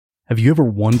Have you ever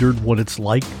wondered what it's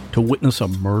like to witness a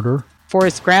murder?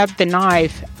 Forrest grabbed the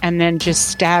knife and then just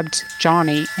stabbed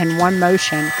Johnny in one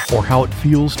motion. Or how it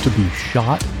feels to be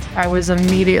shot? I was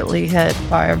immediately hit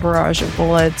by a barrage of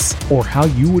bullets. Or how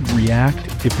you would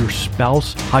react if your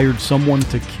spouse hired someone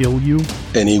to kill you?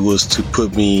 And he was to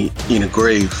put me in a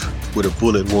grave with a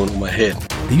bullet wound on my head.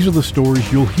 These are the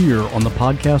stories you'll hear on the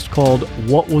podcast called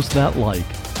What Was That Like?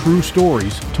 True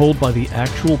stories told by the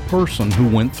actual person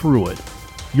who went through it.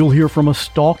 You'll hear from a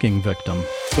stalking victim.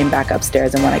 Came back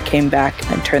upstairs, and when I came back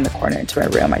and turned the corner into my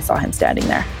room, I saw him standing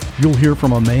there. You'll hear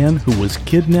from a man who was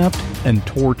kidnapped and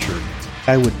tortured.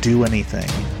 I would do anything,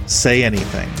 say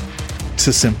anything,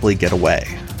 to simply get away.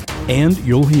 And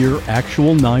you'll hear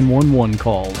actual 911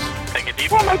 calls. Take a deep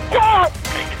breath. Oh my God!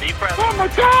 Take a deep breath. Oh my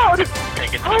God! Take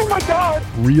a deep Oh my God!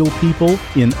 Real people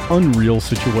in unreal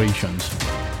situations.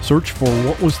 Search for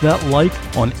What Was That Like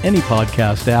on any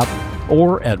podcast app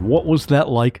or at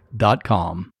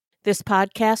whatwasthatlike.com. This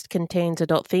podcast contains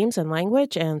adult themes and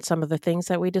language, and some of the things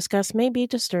that we discuss may be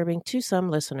disturbing to some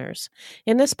listeners.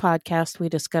 In this podcast, we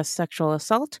discuss sexual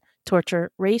assault,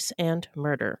 torture, race, and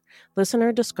murder.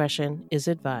 Listener discretion is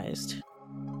advised.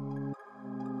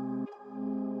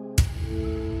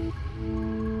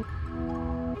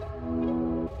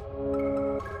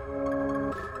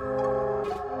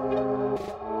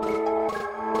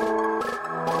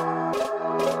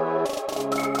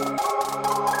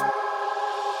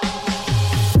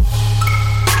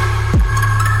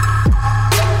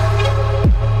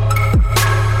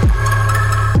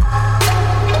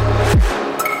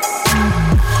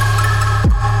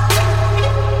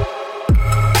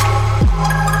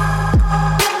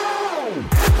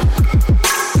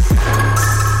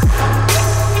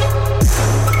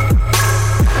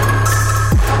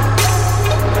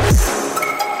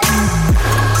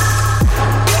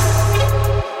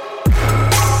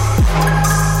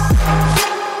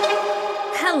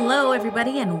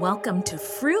 Welcome to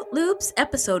Fruit Loops,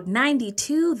 episode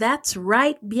 92. That's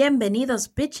right. Bienvenidos,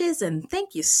 bitches, and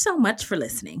thank you so much for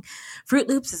listening. Fruit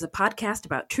Loops is a podcast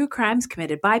about true crimes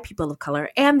committed by people of color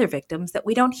and their victims that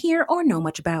we don't hear or know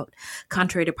much about.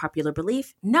 Contrary to popular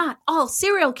belief, not all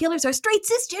serial killers are straight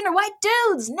cisgender white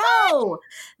dudes. No!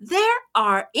 There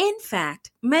are, in fact,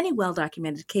 many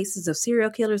well-documented cases of serial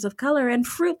killers of color, and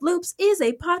Fruit Loops is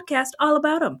a podcast all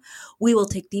about them. We will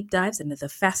take deep dives into the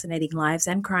fascinating lives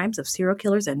and crimes of serial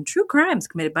killers and true crimes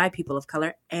committed by people of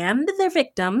color and their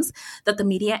victims that the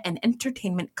media and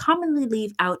entertainment commonly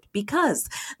leave out because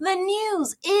the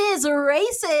news is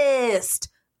racist.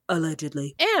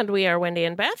 Allegedly. And we are Wendy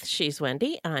and Beth. She's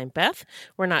Wendy. I'm Beth.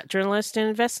 We're not journalists,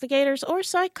 investigators, or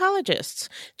psychologists.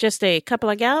 Just a couple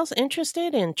of gals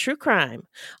interested in true crime.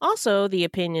 Also, the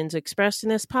opinions expressed in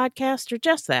this podcast are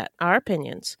just that, our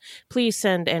opinions. Please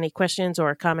send any questions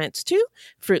or comments to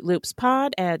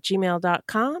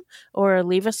fruitloopspod@gmail.com or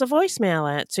leave us a voicemail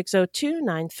at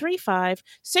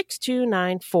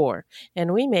 602-935-6294,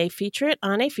 and we may feature it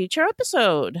on a future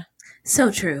episode.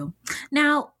 So true.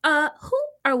 Now, who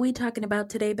are we talking about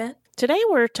today, Beth? Today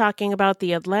we're talking about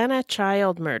the Atlanta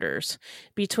child murders.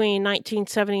 Between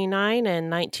 1979 and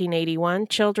 1981,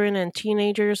 children and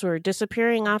teenagers were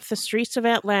disappearing off the streets of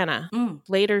Atlanta,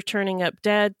 later turning up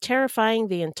dead, terrifying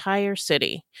the entire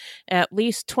city. At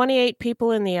least 28 people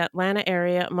in the Atlanta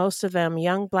area, most of them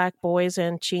young black boys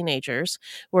and teenagers,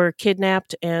 were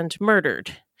kidnapped and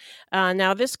murdered.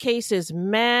 Now, this case is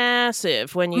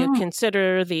massive when you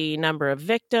consider the number of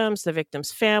victims, the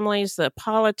victims' families, the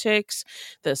politics,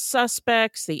 the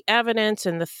suspects, the evidence,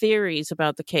 and the theories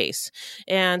about the case.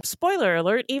 And spoiler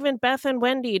alert, even Beth and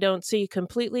Wendy don't see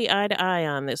completely eye to eye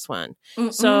on this one.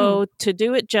 So to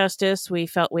do it justice, we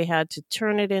felt we had to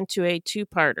turn it into a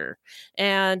two-parter.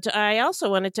 And I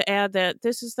also wanted to add that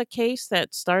this is the case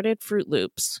that started Fruit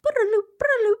Loops.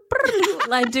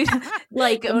 Like, do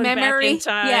like memory,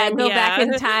 go back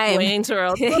in time. Wayne's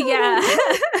World. Yeah.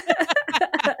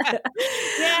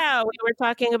 Yeah, we were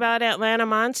talking about Atlanta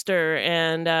Monster,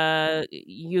 and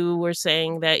you were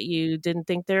saying that you didn't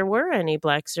think there were any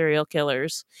black serial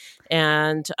killers,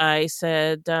 and I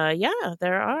said, yeah,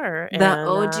 there are. The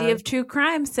OG of true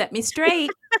crime set me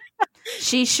straight.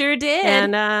 She sure did.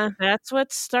 And that's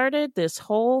what started this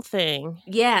whole thing.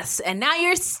 Yes, and now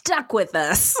you're stuck with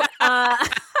us. But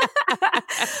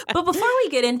before we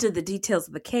get into the details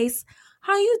of the case,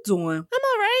 how you doing? I'm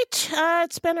all right.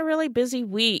 It's been a really busy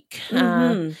week.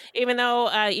 Even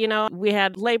though, we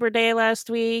had Labor Day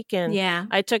last week, and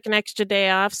I took an extra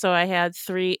day off, so I had a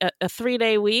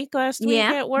 3-day week last week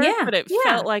at work, but it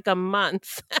felt like a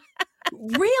month.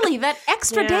 Really? That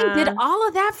extra day did all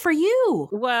of that for you?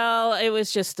 Well, it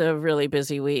was just a really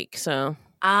busy week, so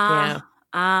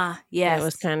Yes. It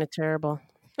was kind of terrible.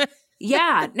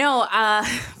 Yeah, no,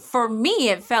 for me,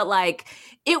 it felt like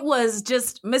it was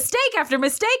just mistake after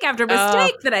mistake after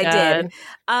mistake that I did.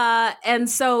 And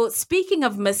so speaking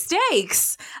of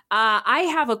mistakes, I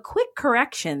have a quick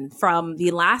correction from the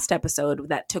last episode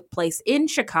that took place in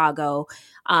Chicago.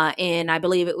 In, I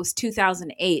believe it was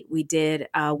 2008, we did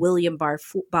William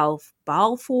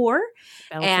Balfour.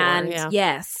 And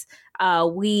yes,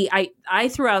 I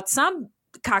threw out some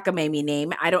cockamamie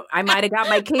name. I might have got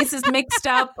my cases mixed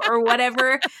up or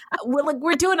whatever.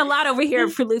 We're doing a lot over here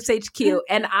at Fruit Loops HQ.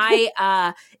 And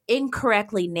I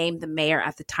incorrectly named the mayor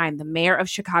at the time. The mayor of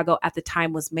Chicago at the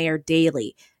time was Mayor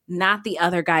Daley, not the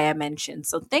other guy I mentioned.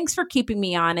 So thanks for keeping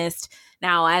me honest.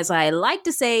 Now, as I like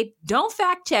to say, don't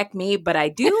fact check me, but I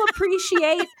do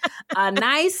appreciate a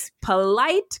nice,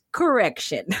 polite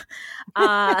correction.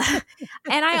 And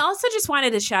I also just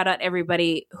wanted to shout out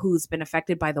everybody who's been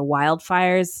affected by the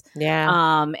wildfires.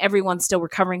 Yeah. Everyone's still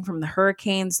recovering from the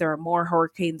hurricanes. There are more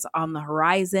hurricanes on the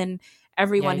horizon.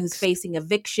 Everyone who's facing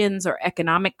evictions or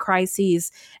economic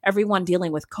crises, everyone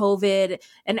dealing with COVID,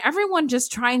 and everyone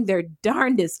just trying their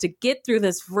darndest to get through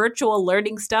this virtual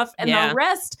learning stuff and the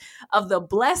rest of the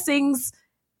blessings.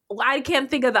 I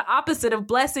can't think of the opposite of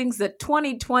blessings that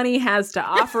 2020 has to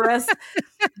offer us.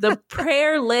 The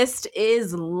prayer list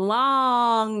is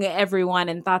long, everyone,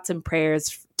 and thoughts and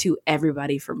prayers to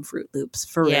everybody from Fruit Loops,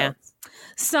 for real.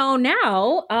 So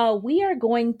now we are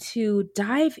going to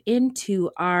dive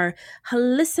into our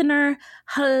listener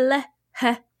letters.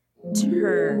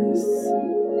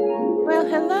 Well,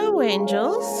 hello,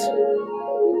 angels.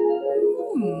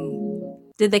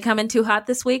 Did they come in too hot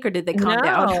this week or did they calm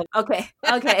down? Okay.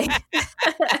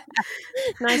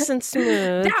 Nice and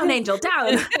smooth. Down, angel,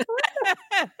 down.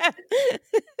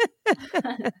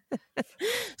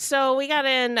 So we got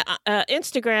an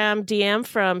Instagram DM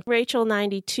from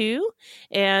Rachel92,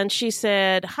 and she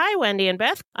said, "Hi, Wendy and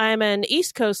Beth. I'm an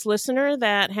East Coast listener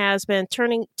that has been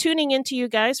tuning into you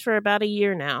guys for about a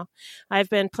year now. I've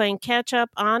been playing catch up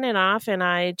on and off, and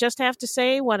I just have to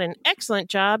say what an excellent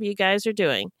job you guys are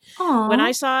doing. Aww. When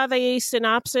I saw the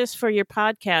synopsis for your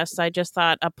podcast, I just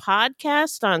thought, a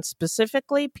podcast on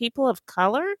specifically people of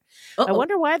color? I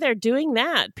wonder why they're doing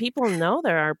that. People know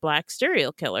there are black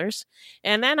serial killers.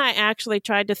 And then I actually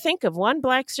tried to think of one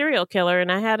black serial killer,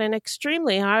 and I had an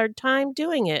extremely hard time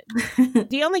doing it.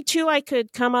 The only two I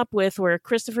could come up with were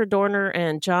Christopher Dorner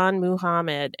and John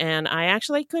Muhammad, and I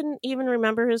actually couldn't even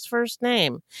remember his first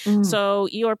name. So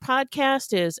your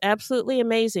podcast is absolutely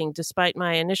amazing, despite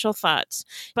my initial thoughts.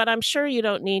 But I'm sure you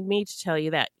don't need me to tell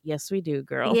you that. Yes, we do,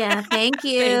 girl. Yeah, thank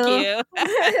you. Thank you.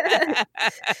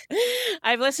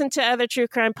 I've listened to other true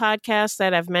crime podcasts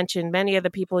that have mentioned many of the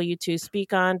people you two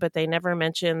speak on, but they never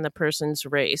mention the person's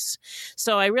race.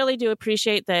 So I really do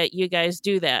appreciate that you guys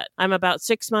do that. I'm about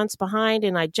 6 months behind,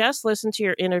 and I just listened to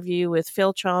your interview with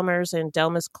Phil Chalmers and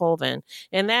Delmas Colvin,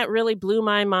 and that really blew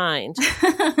my mind.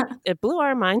 It blew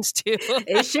our minds too.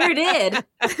 It sure did.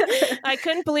 I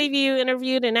couldn't believe you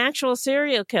interviewed an actual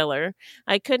serial killer.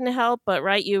 I couldn't help but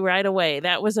write you right away.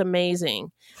 That was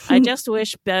amazing. I just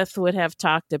wish Beth would have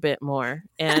talked a bit more.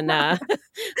 And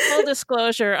full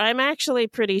disclosure, I'm actually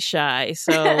pretty shy.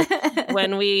 So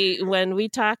when we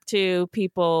talk to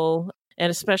people, and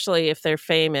especially if they're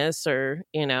famous or,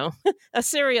 a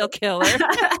serial killer,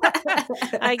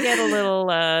 I get a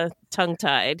little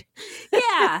tongue-tied.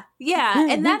 Yeah.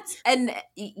 And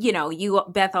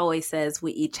Beth always says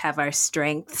we each have our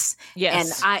strengths.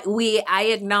 Yes. And I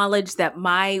acknowledge that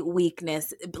my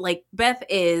weakness, like Beth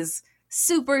is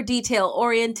super detail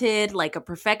oriented, like a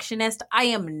perfectionist. I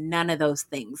am none of those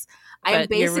things. I am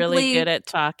basically you're really good at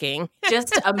talking.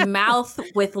 Just a mouth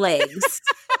with legs.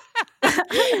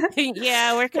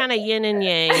 Yeah, we're kind of yin and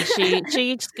yang.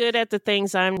 She's good at the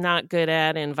things I'm not good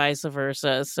at, and vice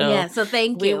versa. So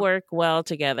thank you. We work well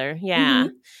together. Yeah.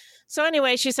 Mm-hmm. So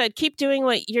anyway, she said, keep doing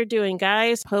what you're doing,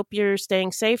 guys. Hope you're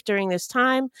staying safe during this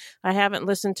time. I haven't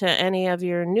listened to any of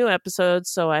your new episodes,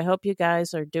 so I hope you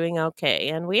guys are doing okay.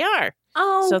 And we are.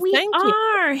 Oh, so we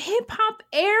are. Hip hop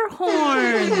air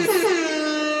horns.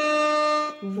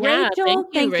 Rachel,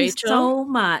 thank you so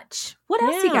much. What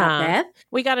else you got, Beth?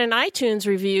 We got an iTunes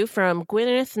review from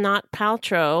Gwyneth Not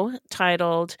Paltrow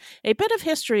titled, A Bit of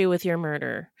History with Your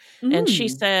Murder. And she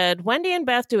said, Wendy and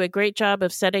Beth do a great job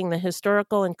of setting the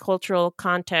historical and cultural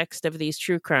context of these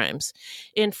true crimes.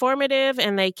 Informative,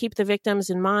 and they keep the victims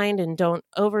in mind and don't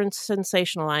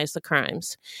over-sensationalize the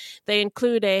crimes. They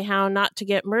include a how not to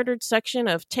get murdered section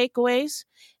of takeaways,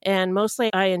 and mostly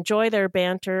I enjoy their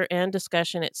banter and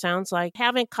discussion. It sounds like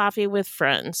having coffee with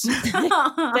friends.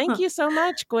 Thank you so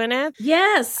much, Gwyneth.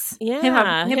 Yes.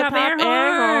 Yeah. Hip hop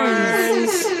air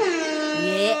horns.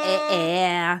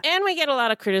 And we get a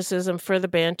lot of criticism for the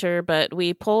banter, but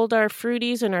we polled our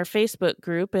fruities in our Facebook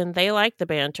group, and they like the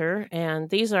banter. And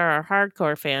these are our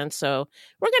hardcore fans, so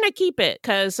we're going to keep it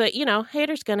because,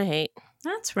 haters going to hate.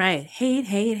 That's right.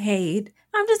 Hate.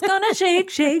 I'm just going to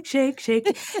shake.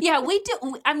 Yeah, we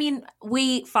do. I mean,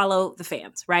 we follow the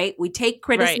fans, right? We take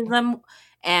criticism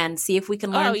and see if we can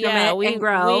learn from it and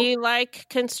grow. We like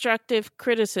constructive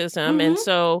criticism. And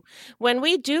so when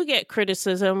we do get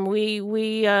criticism, we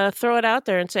throw it out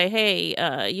there and say,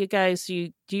 hey, you guys,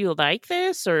 do you like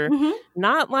this or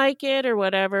not like it or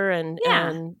whatever? And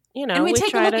and we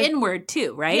take a look inward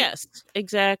too, right? Yes,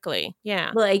 exactly. Yeah.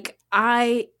 Like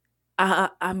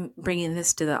I'm bringing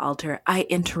this to the altar. I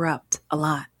interrupt a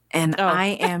lot and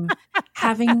I am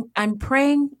I'm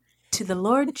praying to the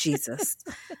Lord Jesus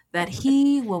that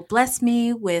he will bless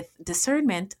me with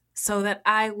discernment so that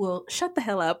I will shut the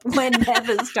hell up when Beth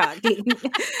is talking.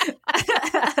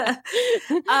 But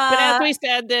as we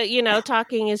said, that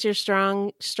talking is your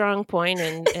strong point,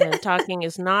 and talking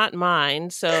is not mine.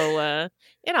 So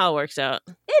it all works out.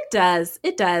 It does.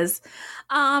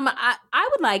 I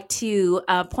would like to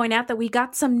point out that we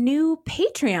got some new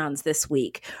Patreons this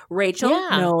week. Rachel,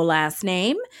 no last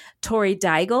name, Tori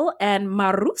Deigel, and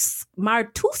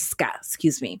Martuska,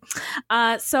 excuse me.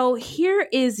 So here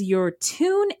is your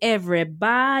tune,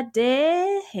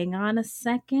 everybody. Hang on a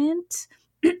second.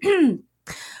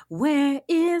 Where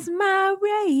is my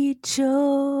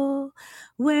Rachel?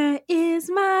 Where is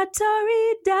my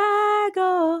Tori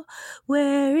Deigel?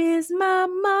 Where is my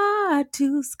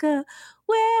Martuska?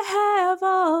 Where have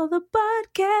all the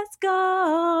podcasts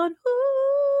gone?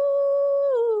 Ooh,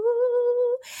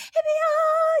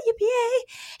 hippie-oh, yippee-yay,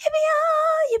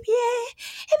 hippie-oh, yippee-yay,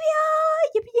 hippie-oh,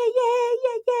 yippee-yay, yeah,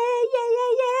 yeah, yeah,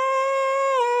 yeah,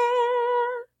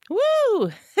 yeah.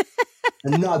 Woo!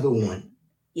 Another one.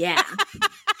 Yeah.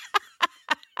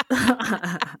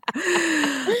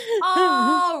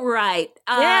 All right.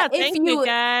 Thank you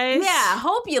guys. Yeah,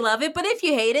 hope you love it. But if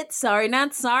you hate it, sorry,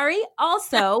 not sorry.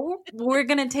 Also, we're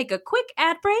going to take a quick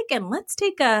ad break and let's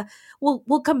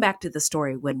we'll come back to the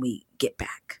story when we get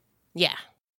back. Yeah.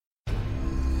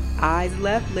 Eyes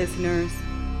left, listeners.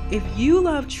 If you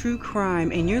love true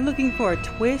crime and you're looking for a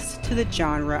twist to the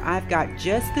genre, I've got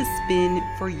just the spin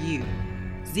for you.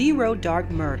 Zero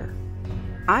Dark Murder.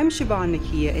 I'm Siobhan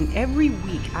Nakia, and every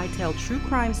week I tell true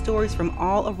crime stories from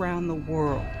all around the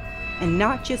world. And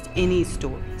not just any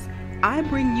stories. I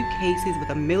bring you cases with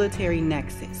a military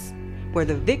nexus, where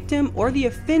the victim or the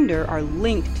offender are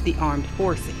linked to the armed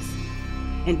forces.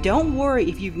 And don't worry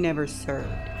if you've never served.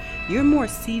 You're more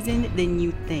seasoned than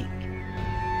you think.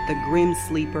 The Grim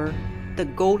Sleeper, the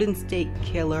Golden State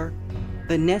Killer,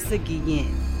 Vanessa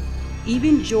Guillen.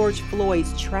 Even George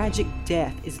Floyd's tragic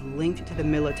death is linked to the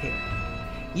military.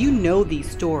 You know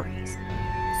these stories,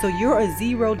 so you're a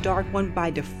Zero Dark one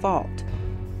by default.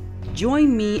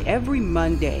 Join me every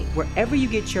Monday, wherever you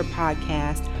get your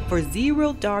podcast, for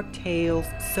Zero Dark Tales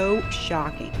so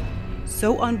shocking,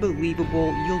 so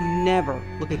unbelievable, you'll never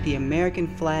look at the American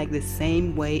flag the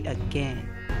same way again.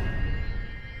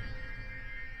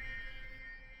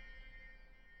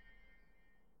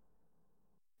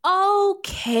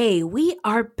 Okay, we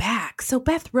are back. So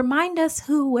Beth, remind us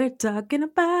who we're talking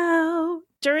about.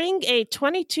 During a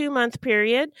 22-month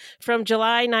period from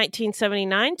July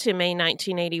 1979 to May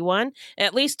 1981,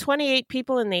 at least 28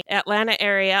 people in the Atlanta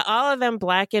area, all of them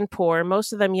Black and poor,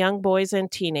 most of them young boys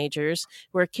and teenagers,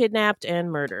 were kidnapped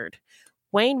and murdered.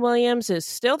 Wayne Williams is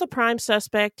still the prime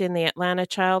suspect in the Atlanta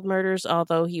child murders,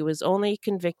 although he was only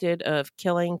convicted of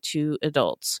killing 2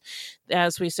 adults.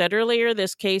 As we said earlier,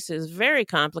 this case is very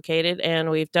complicated, and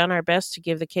we've done our best to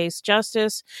give the case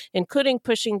justice, including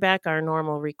pushing back our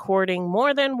normal recording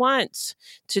more than once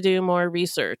to do more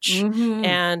research. Mm-hmm.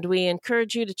 And we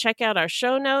encourage you to check out our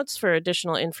show notes for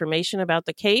additional information about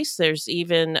the case. There's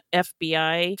even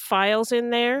FBI files in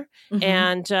there. Mm-hmm.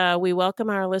 And we welcome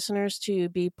our listeners to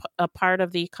be a part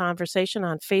of the conversation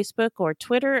on Facebook or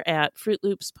Twitter at Fruit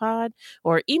Loops Pod,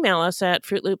 or email us at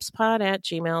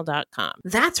fruitloopspod@gmail.com.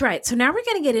 That's right. So now we're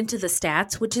going to get into the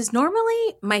stats, which is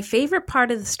normally my favorite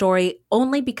part of the story,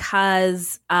 only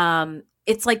because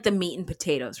it's like the meat and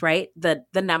potatoes, right? The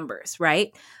numbers,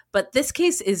 right? But this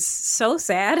case is so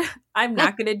sad. I'm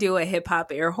not going to do a hip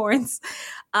hop air horns.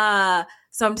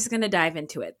 So I'm just going to dive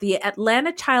into it. The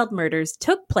Atlanta child murders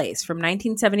took place from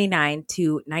 1979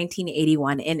 to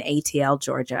 1981 in ATL,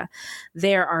 Georgia.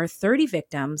 There are 30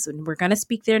 victims, and we're going to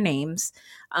speak their names.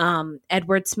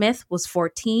 Edward Smith was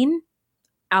 14,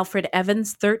 Alfred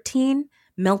Evans, 13,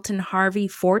 Milton Harvey,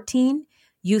 14,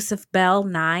 Yusuf Bell,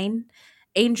 9,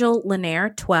 Angel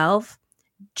Lanier, 12,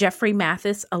 Jeffrey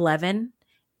Mathis, 11,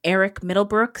 Eric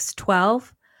Middlebrooks,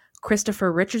 12.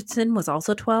 Christopher Richardson was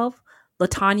also 12.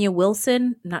 LaTanya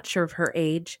Wilson, not sure of her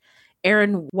age.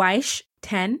 Aaron Weish,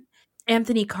 10.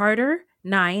 Anthony Carter,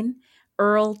 9.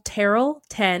 Earl Terrell,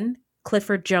 10.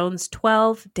 Clifford Jones,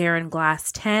 12. Darren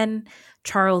Glass, 10.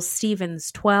 Charles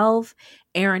Stevens, 12.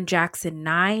 Aaron Jackson,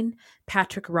 9.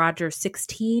 Patrick Rogers,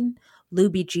 16.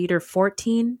 Luby Jeter,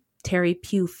 14. Terry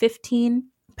Pugh, 15.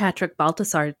 Patrick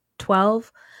Baltasar,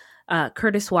 12.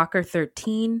 Curtis Walker,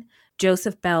 13.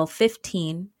 Joseph Bell,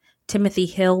 15. Timothy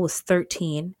Hill was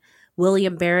 13.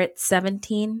 William Barrett,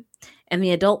 17. And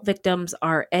the adult victims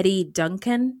are Eddie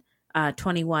Duncan,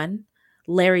 21.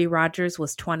 Larry Rogers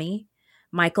was 20.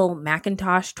 Michael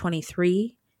McIntosh,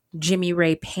 23. Jimmy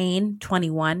Ray Payne,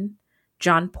 21.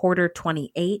 John Porter,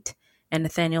 28. And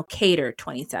Nathaniel Cater,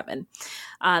 27.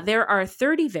 There are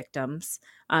 30 victims,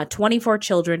 24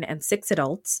 children and 6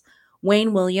 adults.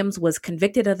 Wayne Williams was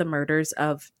convicted of the murders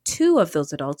of 2 of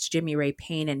those adults, Jimmy Ray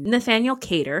Payne and Nathaniel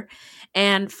Cater,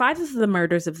 and 5 of the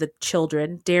murders of the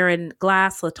children, Darren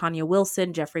Glass, LaTanya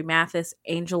Wilson, Jeffrey Mathis,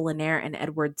 Angel Lanier, and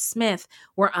Edward Smith,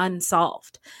 were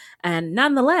unsolved. And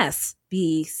nonetheless,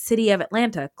 the city of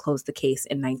Atlanta closed the case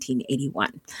in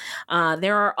 1981.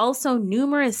 There are also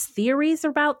numerous theories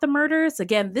about the murders.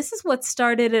 Again, this is what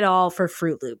started it all for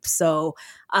Fruit Loops. So,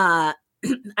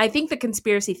 I think the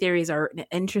conspiracy theories are an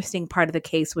interesting part of the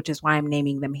case, which is why I'm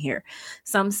naming them here.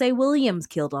 Some say Williams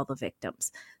killed all the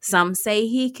victims. Some say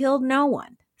he killed no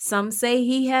one. Some say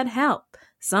he had help.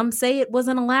 Some say it was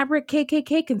an elaborate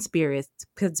KKK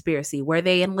conspiracy where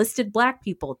they enlisted Black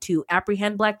people to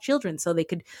apprehend Black children so they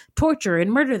could torture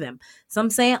and murder them. Some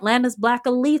say Atlanta's Black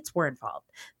elites were involved.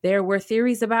 There were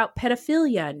theories about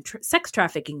pedophilia and sex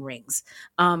trafficking rings.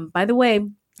 By the way,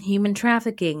 human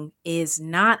trafficking is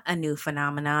not a new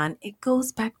phenomenon. It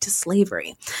goes back to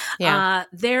slavery. Yeah.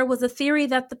 There was a theory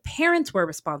that the parents were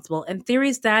responsible and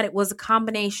theories that it was a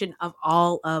combination of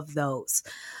all of those.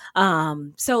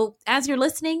 So as you're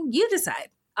listening, you decide.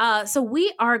 So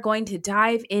we are going to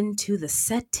dive into the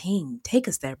setting. Take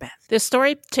us there, Beth. This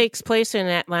story takes place in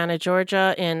Atlanta,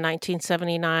 Georgia in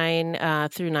 1979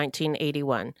 through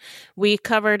 1981. We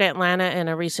covered Atlanta in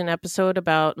a recent episode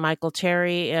about Michael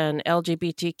Terry, an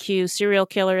LGBTQ serial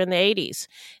killer in the 80s.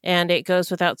 And it goes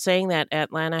without saying that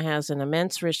Atlanta has an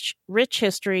immense rich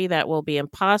history that will be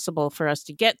impossible for us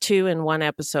to get to in one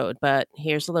episode. But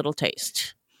here's a little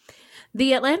taste.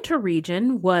 The Atlanta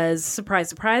region was, surprise,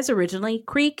 surprise, originally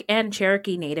Creek and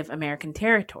Cherokee Native American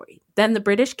territory. Then the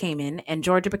British came in, and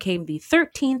Georgia became the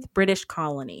 13th British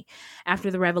colony. After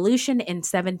the Revolution in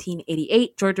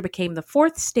 1788, Georgia became the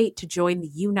 4th state to join the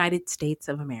United States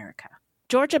of America.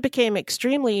 Georgia became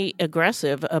extremely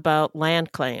aggressive about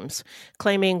land claims,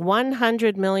 claiming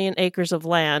 100 million acres of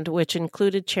land, which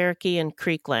included Cherokee and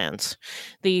Creek lands.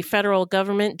 The federal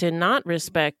government did not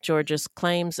respect Georgia's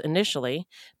claims initially,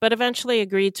 but eventually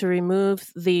agreed to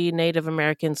remove the Native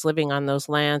Americans living on those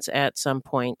lands at some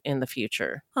point in the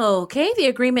future. Okay, the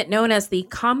agreement known as the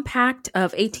Compact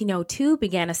of 1802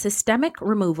 began a systemic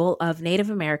removal of Native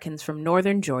Americans from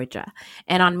northern Georgia.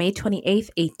 And on May 28,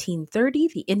 1830,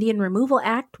 the Indian Removal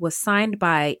Act was signed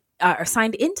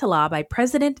into law by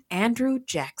President Andrew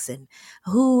Jackson,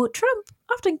 who Trump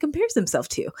often compares himself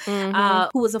to,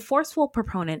 who was a forceful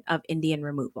proponent of Indian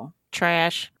removal.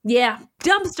 Trash. Yeah,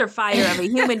 dumpster fire of a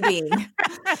human being.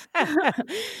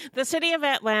 The city of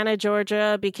Atlanta,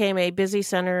 Georgia, became a busy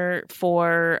center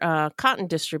for cotton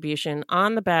distribution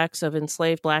on the backs of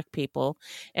enslaved Black people,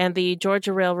 and the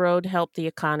Georgia Railroad helped the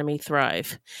economy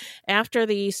thrive. After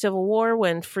the Civil War,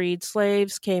 when freed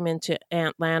slaves came into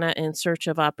Atlanta in search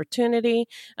of opportunity,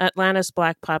 Atlanta's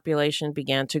Black population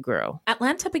began to grow.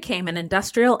 Atlanta became an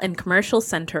industrial and commercial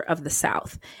center of the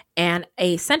South and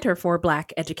a center for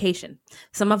Black education.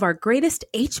 Some of our greatest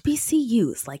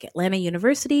HBCUs, like Atlanta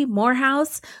University,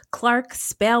 Morehouse, Clark,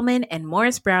 Spelman, and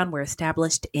Morris Brown, were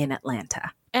established in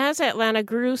Atlanta. As Atlanta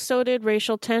grew, so did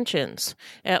racial tensions.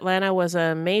 Atlanta was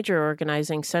a major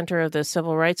organizing center of the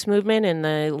civil rights movement in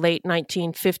the late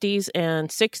 1950s and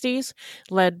 60s,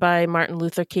 led by Martin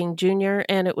Luther King Jr.,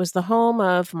 and it was the home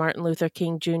of Martin Luther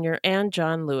King Jr. and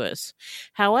John Lewis.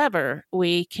 However,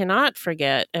 we cannot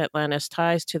forget Atlanta's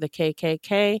ties to the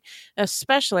KKK,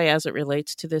 especially as it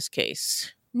relates to this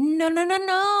case. No.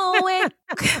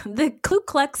 The Ku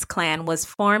Klux Klan was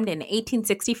formed in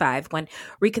 1865 when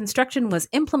Reconstruction was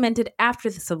implemented after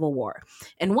the Civil War.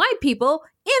 And white people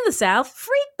in the South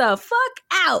freak the fuck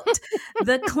out.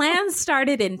 The Klan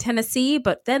started in Tennessee,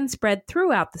 but then spread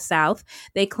throughout the South.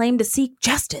 They claimed to seek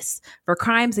justice for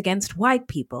crimes against white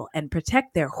people and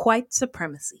protect their white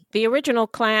supremacy. The original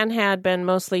Klan had been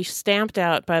mostly stamped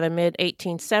out by the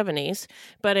mid-1870s,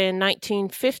 but in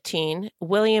 1915,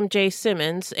 William J.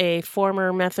 Simmons, a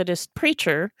former Methodist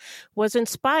preacher, was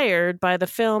inspired by the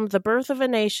film The Birth of a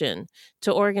Nation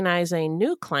to organize a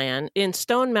new Klan in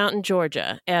Stone Mountain,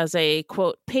 Georgia, as a,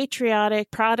 quote, patriotic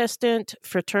Protestant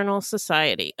fraternal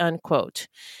society, unquote.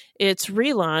 Its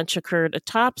relaunch occurred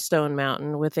atop Stone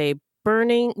Mountain with the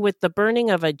burning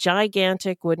of a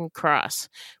gigantic wooden cross,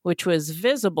 which was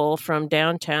visible from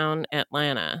downtown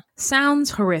Atlanta.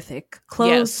 Sounds horrific.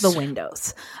 Close the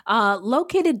windows.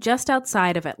 Located just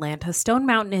outside of Atlanta, Stone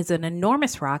Mountain is an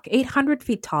enormous rock, 800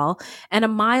 feet tall and 1.5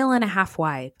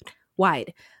 miles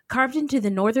wide. Carved into the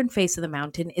northern face of the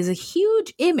mountain is a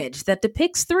huge image that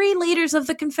depicts 3 leaders of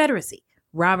the Confederacy: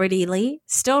 Robert E. Lee,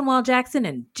 Stonewall Jackson,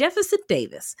 and Jefferson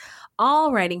Davis,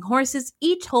 all riding horses,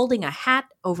 each holding a hat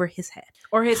over his head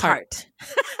or his heart.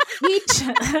 Each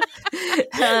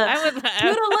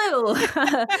toodaloo.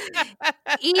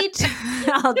 Each,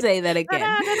 I'll say that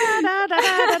again.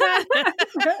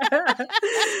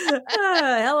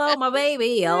 Hello, my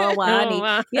baby. Hello, my honey.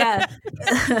 Yeah.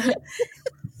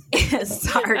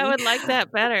 Sorry. I would like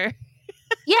that better.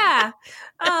 Yeah.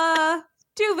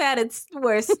 Too bad it's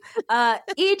worse.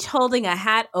 Each holding a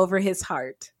hat over his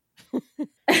heart.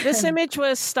 This image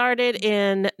was started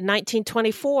in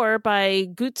 1924 by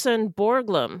Gutzon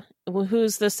Borglum,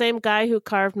 who's the same guy who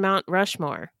carved Mount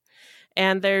Rushmore.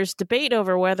 And there's debate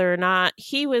over whether or not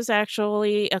he was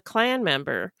actually a Klan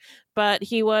member, but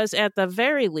he was at the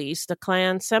very least a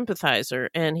Klan sympathizer,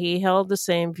 and he held the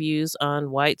same views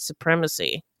on white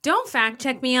supremacy. Don't fact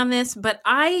check me on this, but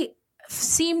I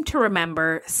seem to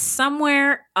remember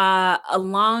somewhere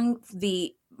along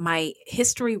my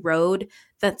history road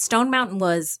that Stone Mountain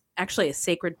was actually a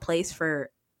sacred place for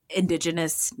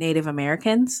Indigenous Native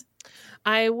Americans.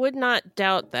 I would not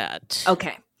doubt that.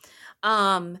 Okay.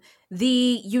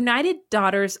 The United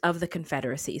Daughters of the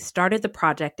Confederacy started the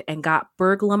project and got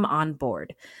Borglum on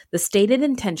board. The stated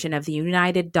intention of the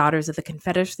United Daughters of the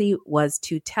Confederacy was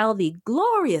to tell the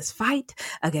glorious fight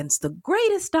against the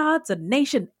greatest odds a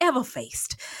nation ever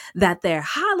faced, that their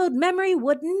hallowed memory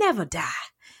would never die.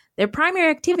 Their primary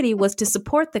activity was to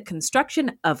support the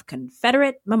construction of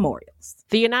Confederate memorials.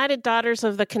 The United Daughters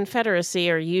of the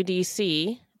Confederacy, or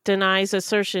UDC, denies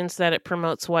assertions that it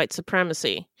promotes white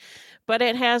supremacy, but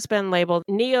it has been labeled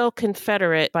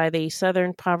neo-Confederate by the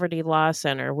Southern Poverty Law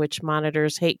Center, which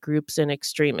monitors hate groups and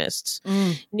extremists.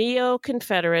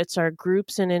 Neo-Confederates are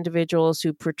groups and individuals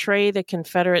who portray the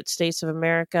Confederate States of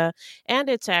America and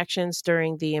its actions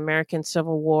during the American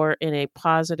Civil War in a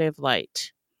positive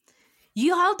light.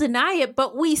 You all deny it,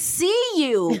 but we see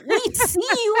you. We see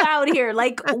you out here.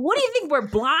 Like, what do you think? We're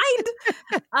blind?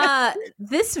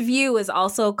 This view is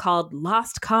also called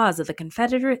Lost Cause of the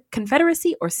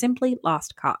Confederacy, or simply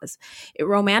Lost Cause. It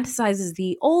romanticizes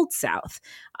the Old South,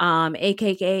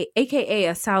 aka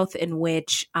a South in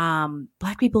which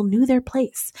Black people knew their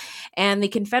place, and the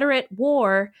Confederate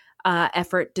War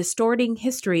effort distorting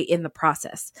history in the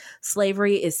process.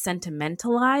 Slavery is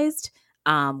sentimentalized,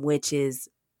 which is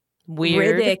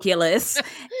weird, ridiculous,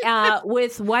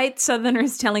 with white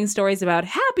Southerners telling stories about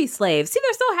happy slaves. See,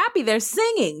 they're so happy, they're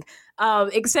singing,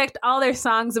 except all their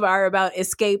songs are about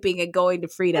escaping and going to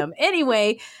freedom.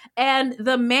 Anyway, and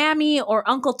the Mammy or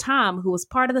Uncle Tom, who was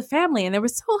part of the family, and they were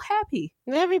so happy.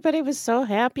 Everybody was so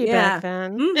happy back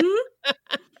then.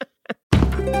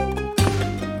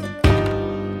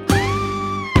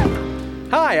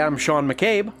 Hi, I'm Sean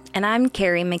McCabe. And I'm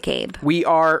Carrie McCabe. We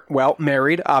are, well,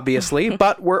 married, obviously,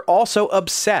 but we're also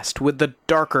obsessed with the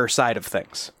darker side of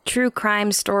things. True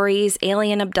crime stories,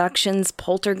 alien abductions,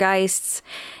 poltergeists.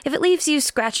 If it leaves you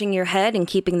scratching your head and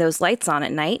keeping those lights on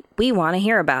at night, we want to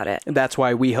hear about it. That's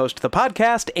why we host the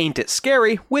podcast, Ain't It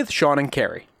Scary, with Sean and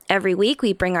Carrie. Every week,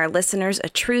 we bring our listeners a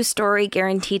true story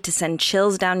guaranteed to send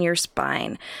chills down your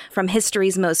spine. From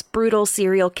history's most brutal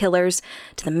serial killers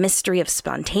to the mystery of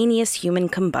spontaneous human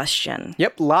combustion.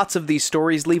 Yep, lots of these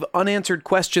stories leave unanswered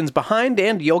questions behind,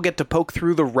 and you'll get to poke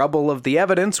through the rubble of the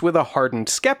evidence with a hardened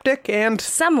skeptic and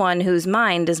someone whose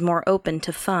mind is more open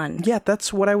to fun. Yeah,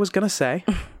 that's what I was gonna say.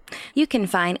 You can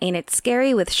find Ain't It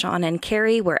Scary with Sean and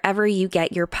Carrie wherever you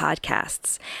get your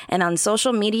podcasts, and on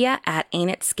social media at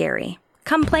Ain't It Scary.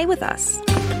 Come play with us.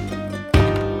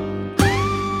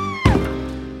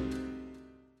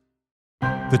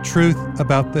 The truth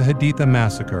about the Haditha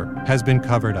massacre has been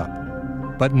covered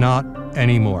up, but not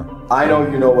anymore. I know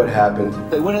you know what happened.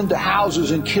 They went into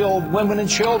houses and killed women and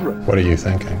children. What are you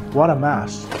thinking? What a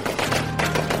mess.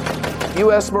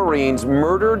 U.S. Marines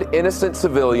murdered innocent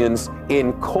civilians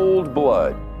in cold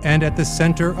blood. And at the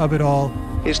center of it all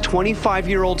is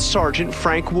 25-year-old Sergeant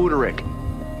Frank Wuterich.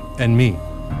 And me.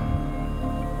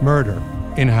 Murder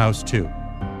in House 2.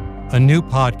 A new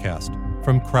podcast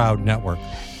from Crowd Network.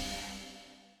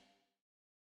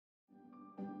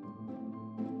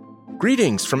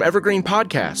 Greetings from Evergreen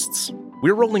Podcasts.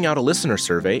 We're rolling out a listener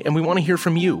survey, and we want to hear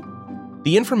from you.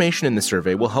 The information in the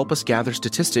survey will help us gather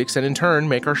statistics and in turn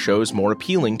make our shows more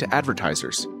appealing to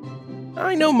advertisers.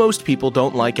 I know most people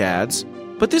don't like ads,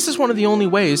 but this is one of the only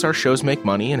ways our shows make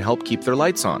money and help keep their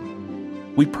lights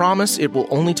on. We promise it will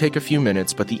only take a few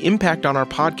minutes, but the impact on our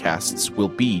podcasts will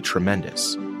be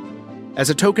tremendous. As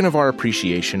a token of our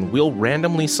appreciation, we'll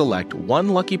randomly select one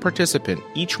lucky participant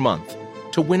each month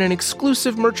to win an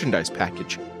exclusive merchandise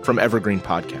package from Evergreen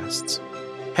Podcasts.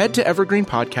 Head to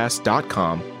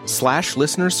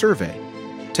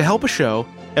evergreenpodcast.com/listenersurvey to help a show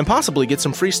and possibly get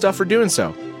some free stuff for doing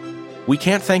so. We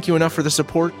can't thank you enough for the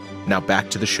support. Now back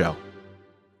to the show.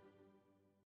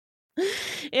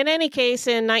 In any case,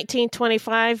 in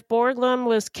 1925, Borglum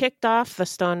was kicked off the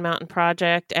Stone Mountain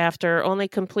Project after only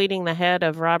completing the head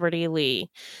of Robert E. Lee.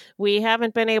 We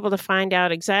haven't been able to find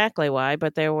out exactly why,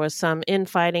 but there was some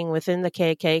infighting within the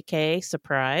KKK.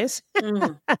 Surprise.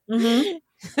 Mm-hmm.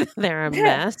 They're a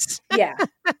mess. Yeah.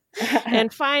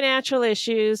 And financial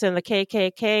issues, and the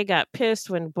KKK got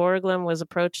pissed when Borglum was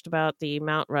approached about the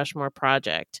Mount Rushmore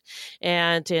project.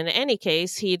 And in any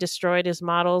case, he destroyed his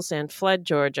models and fled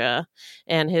Georgia,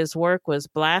 and his work was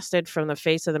blasted from the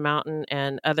face of the mountain,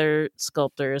 and other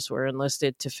sculptors were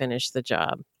enlisted to finish the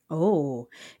job. Oh,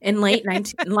 in late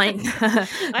 19 I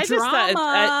just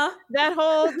thought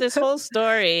this whole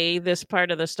story, this part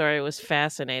of the story was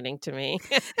fascinating to me.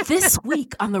 This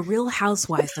week on The Real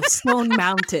Housewives of Stone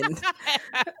Mountain.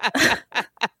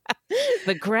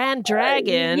 The Grand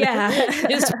Dragon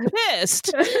is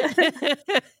pissed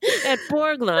at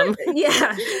Borglum.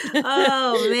 Yeah.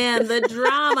 Oh, man, the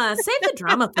drama. Save the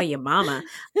drama for your mama.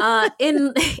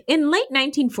 In late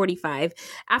 1945,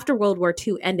 after World War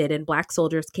II ended and Black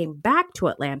soldiers came back to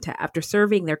Atlanta after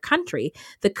serving their country,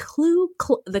 the Ku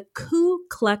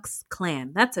Klux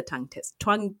Klan, that's a tongue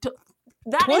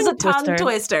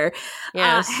twister.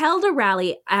 Yes. Held a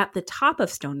rally at the top of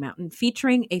Stone Mountain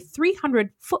featuring a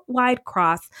 300-foot-wide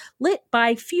cross lit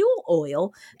by fuel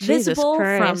oil visible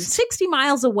from 60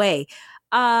 miles away.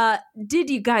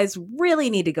 Did you guys really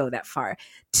need to go that far?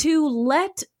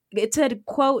 It said,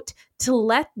 quote, to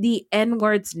let the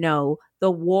N-words know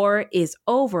the war is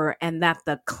over and that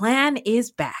the Klan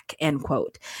is back, end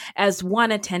quote, as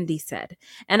one attendee said.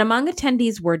 And among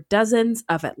attendees were dozens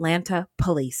of Atlanta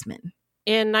policemen.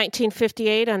 In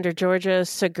 1958, under Georgia's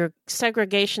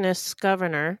segregationist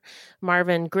governor,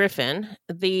 Marvin Griffin,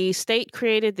 the state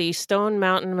created the Stone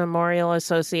Mountain Memorial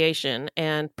Association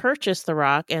and purchased the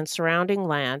rock and surrounding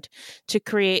land to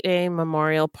create a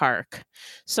memorial park.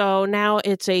 So now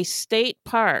it's a state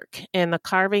park, and the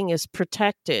carving is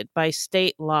protected by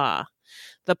state law.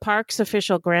 The park's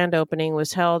official grand opening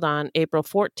was held on April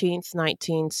 14th,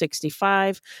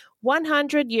 1965,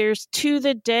 100 years to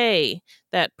the day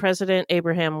that President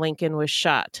Abraham Lincoln was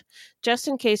shot, just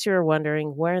in case you were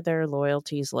wondering where their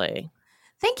loyalties lay.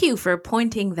 Thank you for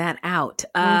pointing that out.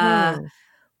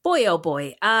 Boy, oh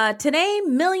boy. Today,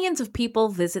 millions of people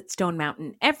visit Stone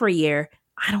Mountain every year.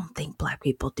 I don't think Black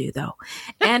people do, though.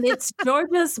 And it's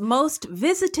Georgia's most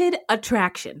visited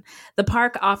attraction. The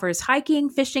park offers hiking,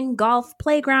 fishing, golf,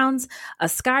 playgrounds, a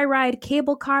sky ride,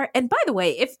 cable car. And by the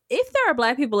way, if there are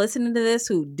Black people listening to this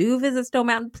who do visit Stone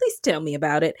Mountain, please tell me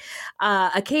about it.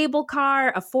 A cable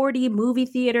car, a 4D movie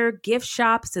theater, gift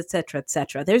shops, etc.,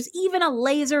 etc. There's even a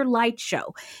laser light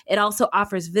show. It also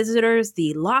offers visitors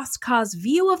the Lost Cause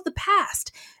view of the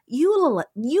past,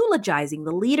 eulogizing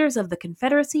the leaders of the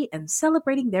Confederacy and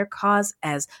celebrating their cause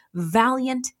as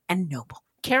valiant and noble.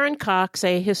 Karen Cox,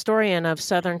 a historian of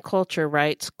Southern culture,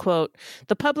 writes, quote,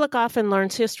 the public often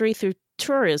learns history through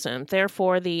tourism.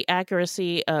 Therefore, the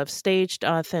accuracy of staged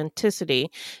authenticity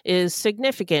is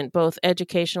significant both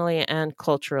educationally and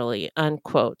culturally,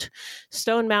 unquote.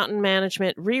 Stone Mountain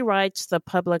Management rewrites the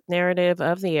public narrative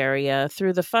of the area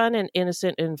through the fun and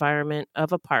innocent environment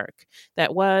of a park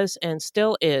that was and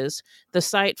still is the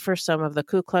site for some of the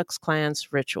Ku Klux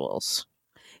Klan's rituals.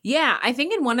 Yeah, I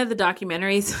think in one of the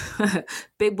documentaries,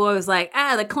 Big Boy was like,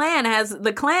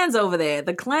 the Klan's over there.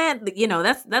 The Klan,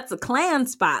 that's the Klan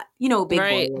spot. You know what Big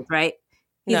Boy is, right?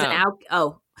 He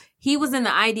was in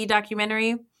the ID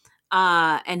documentary.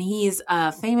 And he's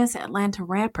a famous Atlanta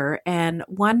rapper and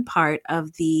one part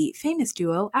of the famous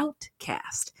duo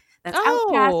Outkast. That's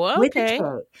Outkast with a K.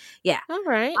 Yeah. All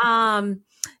right.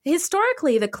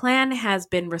 Historically, the Klan has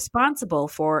been responsible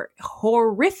for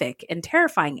horrific and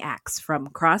terrifying acts from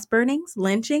cross burnings,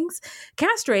 lynchings,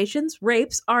 castrations,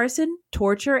 rapes, arson,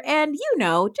 torture, and,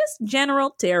 just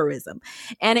general terrorism.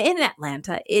 And in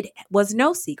Atlanta, it was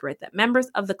no secret that members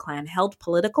of the Klan held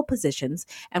political positions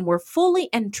and were fully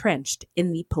entrenched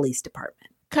in the police department.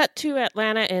 Cut to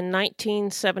Atlanta in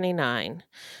 1979.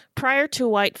 Prior to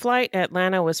white flight,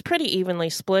 Atlanta was pretty evenly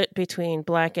split between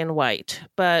black and white,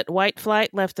 but white flight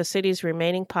left the city's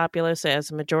remaining populace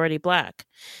as majority black.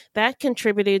 That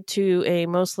contributed to a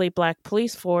mostly black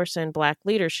police force and black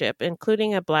leadership,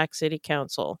 including a black city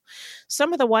council.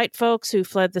 Some of the white folks who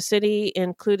fled the city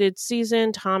included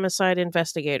seasoned homicide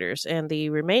investigators, and the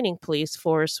remaining police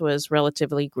force was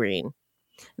relatively green.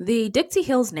 The Dixie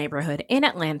Hills neighborhood in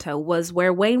Atlanta was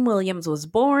where Wayne Williams was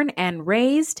born and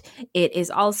raised. It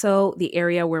is also the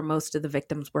area where most of the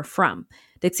victims were from.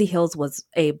 Dixie Hills was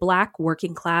a black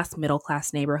working class, middle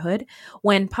class neighborhood.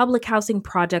 When public housing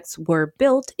projects were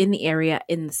built in the area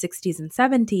in the 60s and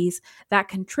 70s, that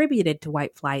contributed to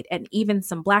white flight, and even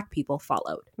some black people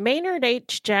followed. Maynard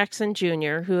H. Jackson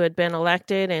Jr., who had been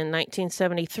elected in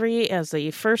 1973 as the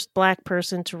first black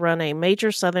person to run a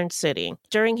major southern city.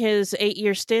 During his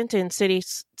 8-year stint in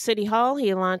City Hall,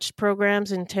 he launched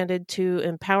programs intended to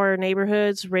empower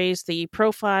neighborhoods, raise the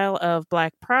profile of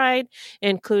black pride,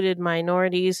 included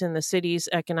minorities in the city's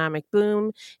economic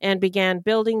boom, and began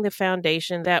building the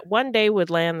foundation that one day would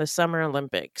land the Summer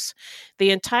Olympics.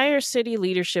 The entire city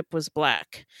leadership was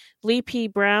black. Lee P.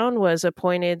 Brown was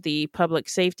appointed the Public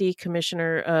Safety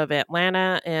Commissioner of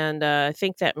Atlanta, and I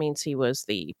think that means he was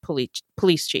the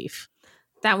police chief.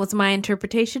 That was my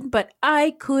interpretation, but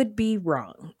I could be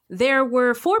wrong. There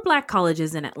were 4 black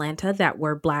colleges in Atlanta that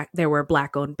were black. There were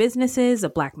black-owned businesses, a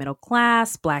black middle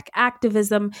class, black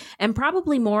activism, and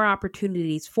probably more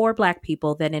opportunities for black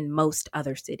people than in most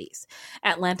other cities.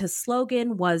 Atlanta's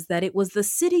slogan was that it was the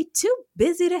city too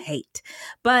busy to hate.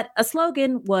 But a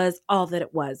slogan was all that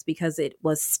it was because it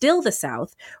was still the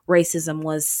South. Racism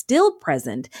was still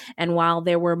present. And while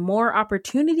there were more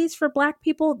opportunities for black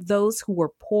people, those who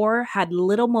were poor had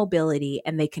little mobility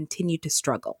and they continued to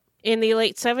struggle. In the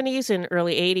late 70s and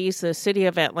early 80s, the city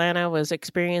of Atlanta was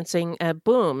experiencing a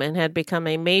boom and had become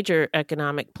a major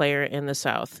economic player in the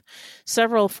South.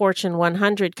 Several Fortune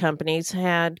 100 companies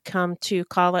had come to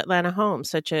call Atlanta home,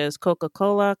 such as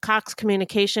Coca-Cola, Cox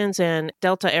Communications, and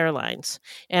Delta Airlines,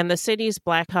 and the city's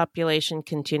black population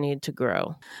continued to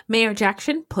grow. Mayor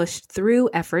Jackson pushed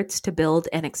through efforts to build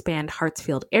and expand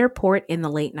Hartsfield Airport in the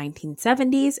late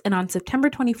 1970s, and on September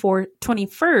 21st,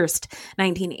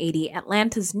 1980,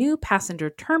 Atlanta's new passenger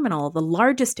terminal, the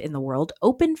largest in the world,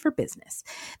 opened for business.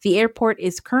 The airport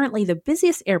is currently the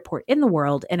busiest airport in the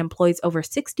world and employs over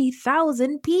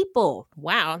 60,000 people.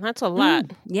 Wow, that's a lot.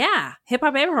 Yeah.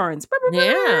 Hip-hop air horns.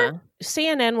 Yeah.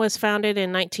 CNN was founded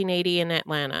in 1980 in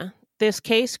Atlanta. This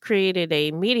case created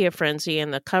a media frenzy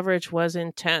and the coverage was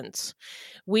intense.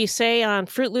 We say on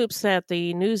Fruit Loops that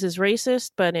the news is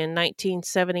racist, but in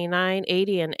 1979,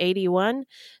 80, and 81,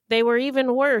 they were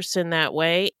even worse in that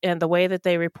way, and the way that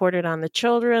they reported on the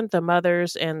children, the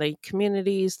mothers, and the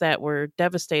communities that were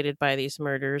devastated by these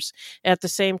murders. At the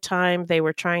same time, they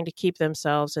were trying to keep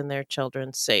themselves and their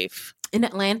children safe. In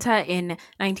Atlanta in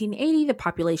 1980, the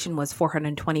population was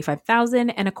 425,000,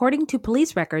 and according to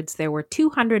police records, there were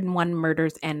 201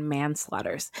 murders and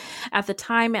manslaughters. At the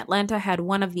time, Atlanta had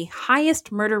one of the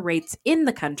highest murder rates in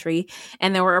the country,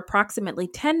 and there were approximately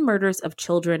 10 murders of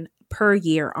children per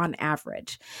year on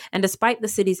average. And despite the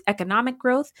city's economic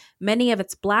growth, many of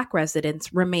its black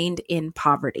residents remained in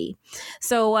poverty.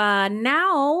 So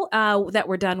now that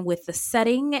we're done with the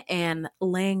setting and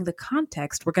laying the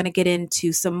context, we're going to get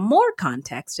into some more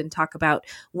context and talk about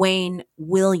Wayne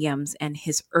Williams and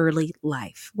his early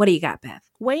life. What do you got, Beth?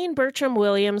 Wayne Bertram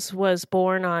Williams was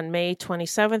born on May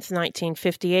 27th,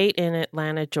 1958 in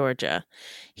Atlanta, Georgia.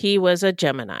 He was a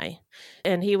Gemini,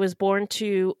 and he was born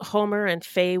to Homer and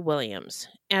Faye Williams.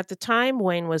 At the time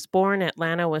Wayne was born,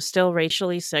 Atlanta was still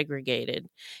racially segregated.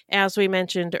 As we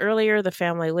mentioned earlier, the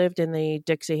family lived in the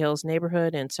Dixie Hills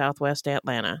neighborhood in southwest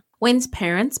Atlanta. Wayne's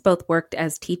parents both worked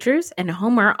as teachers, and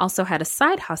Homer also had a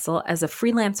side hustle as a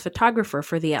freelance photographer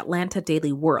for the Atlanta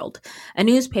Daily World, a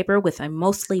newspaper with a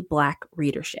mostly black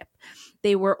readership.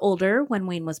 They were older when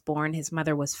Wayne was born. His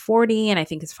mother was 40, and I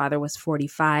think his father was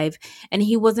 45. And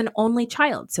he was an only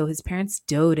child, so his parents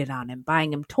doted on him,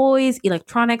 buying him toys,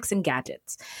 electronics, and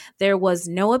gadgets. There was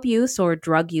no abuse or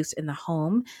drug use in the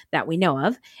home that we know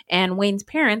of, and Wayne's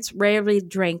parents rarely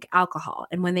drank alcohol.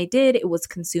 And when they did, it was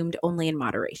consumed only in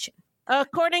moderation.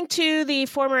 According to the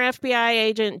former FBI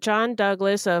agent John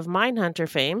Douglas of Mindhunter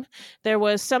fame, there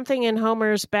was something in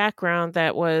Homer's background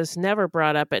that was never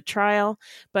brought up at trial,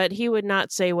 but he would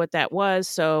not say what that was,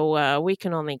 so we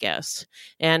can only guess.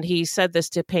 And he said this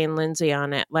to Payne Lindsay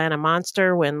on Atlanta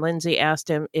Monster when Lindsay asked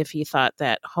him if he thought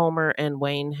that Homer and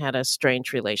Wayne had a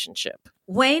strange relationship.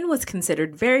 Wayne was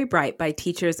considered very bright by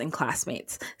teachers and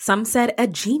classmates. Some said a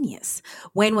genius.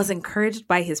 Wayne was encouraged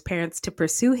by his parents to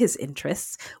pursue his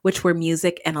interests, which were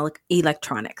music and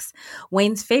electronics.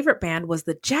 Wayne's favorite band was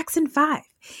the Jackson 5.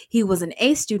 He was an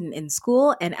A student in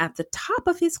school and at the top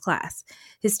of his class.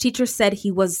 His teachers said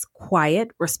he was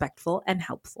quiet, respectful, and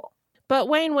helpful. But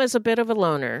Wayne was a bit of a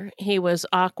loner. He was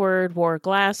awkward, wore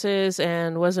glasses,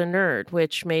 and was a nerd,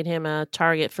 which made him a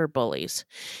target for bullies.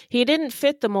 He didn't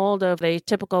fit the mold of a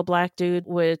typical black dude,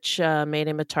 which made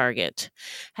him a target.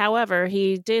 However,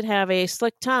 he did have a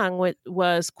slick tongue,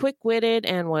 was quick-witted,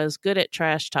 and was good at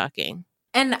trash talking.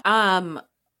 And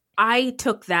I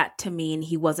took that to mean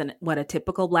he wasn't what a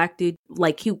typical black dude,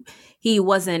 like he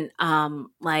wasn't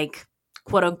like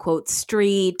quote unquote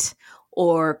street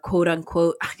or quote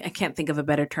unquote, I can't think of a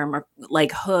better term, or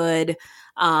like hood.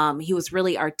 He was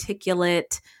really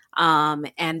articulate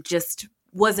and just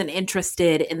wasn't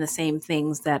interested in the same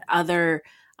things that other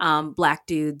black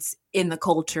dudes in the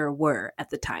culture were at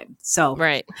the time. So,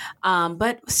 right.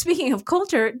 But speaking of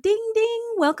culture, ding, ding,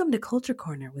 welcome to Culture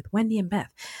Corner with Wendy and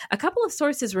Beth. A couple of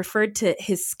sources referred to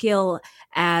his skill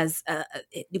as,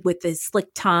 with his slick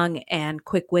tongue and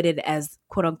quick-witted as,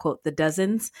 quote unquote, the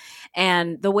dozens.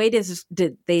 And the way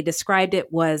they described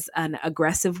it was an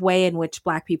aggressive way in which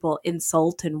black people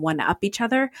insult and one-up each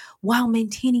other while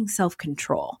maintaining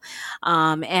self-control.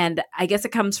 And I guess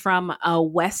it comes from a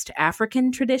West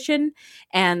African tradition.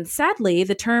 And sadly,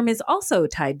 the term is also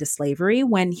tied to slavery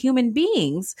when human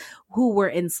beings who were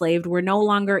enslaved were no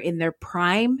longer in their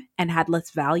prime and had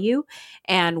less value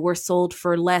and were sold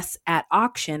for less at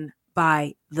auction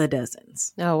by the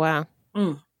dozens. Oh, wow.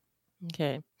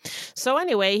 Okay. So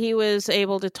anyway, he was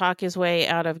able to talk his way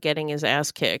out of getting his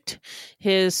ass kicked.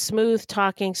 His smooth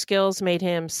talking skills made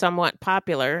him somewhat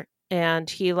popular, and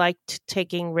he liked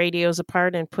taking radios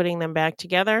apart and putting them back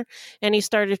together. And he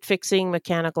started fixing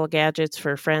mechanical gadgets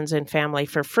for friends and family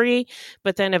for free,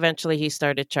 but then eventually he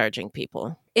started charging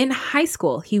people. In high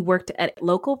school, he worked at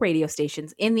local radio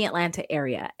stations in the Atlanta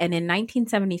area. And in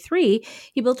 1973,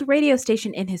 he built a radio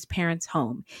station in his parents'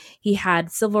 home. He had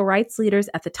civil rights leaders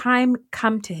at the time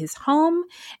come to his home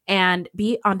and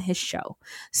be on his show.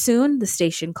 Soon, the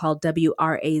station called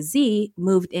WRAZ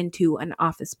moved into an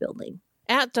office building.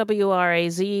 At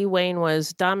WRAZ, Wayne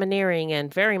was domineering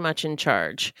and very much in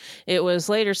charge. It was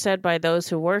later said by those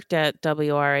who worked at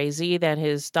WRAZ that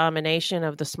his domination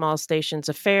of the small station's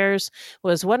affairs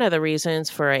was one of the reasons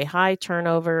for a high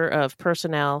turnover of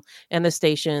personnel and the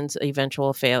station's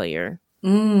eventual failure.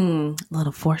 A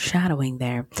little foreshadowing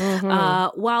there.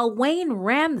 While Wayne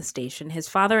ran the station, his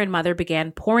father and mother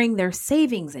began pouring their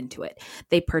savings into it.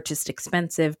 They purchased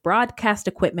expensive broadcast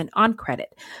equipment on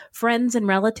credit. Friends and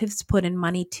relatives put in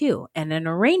money too, and an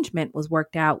arrangement was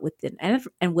worked out with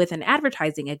an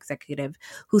advertising executive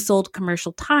who sold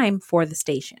commercial time for the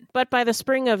station. But by the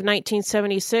spring of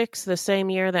 1976, the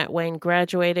same year that Wayne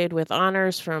graduated with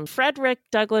honors from Frederick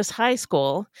Douglass High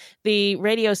School, the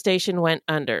radio station went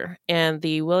under, and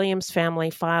the Williams family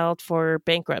filed for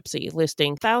bankruptcy,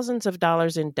 listing thousands of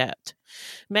dollars in debt.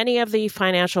 Many of the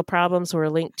financial problems were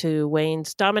linked to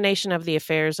Wayne's domination of the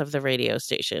affairs of the radio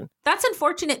station. That's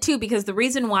unfortunate, too, because the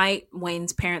reason why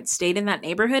Wayne's parents stayed in that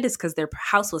neighborhood is because their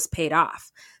house was paid off.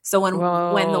 So when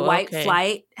the white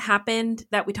flight happened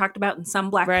that we talked about and some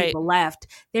black people left,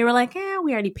 they were like,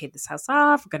 we already paid this house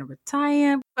off. We're going to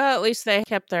retire. Well, at least they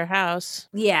kept their house.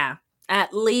 Yeah.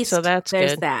 At least so that's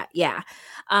there's good. That. Yeah.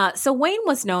 So Wayne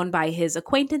was known by his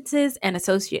acquaintances and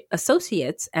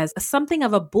associates as something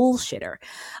of a bullshitter,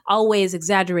 always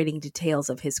exaggerating details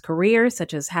of his career,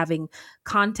 such as having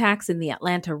contacts in the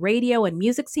Atlanta radio and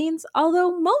music scenes,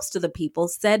 although most of the people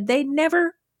said they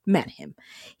never met him.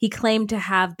 He claimed to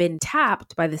have been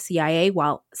tapped by the CIA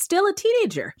while still a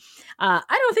teenager. I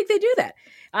don't think they do that.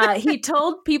 He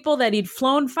told people that he'd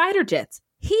flown fighter jets.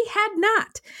 He had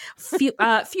not.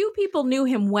 Few people knew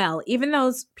him well, even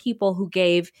those people who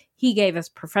he gave as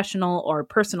professional or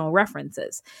personal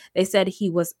references. They said he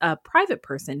was a private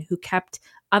person who kept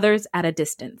others at a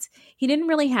distance. He didn't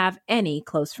really have any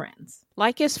close friends.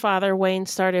 Like his father, Wayne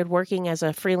started working as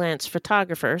a freelance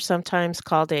photographer, sometimes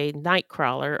called a night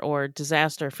crawler or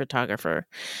disaster photographer.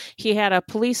 He had a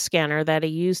police scanner that he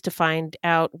used to find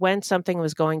out when something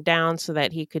was going down so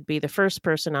that he could be the first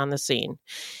person on the scene.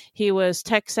 He was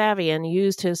tech savvy and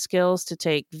used his skills to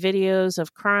take videos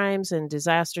of crimes and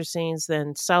disaster scenes,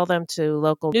 then sell them to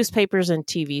local newspapers and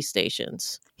TV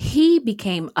stations. He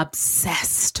became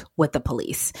obsessed with the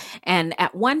police, and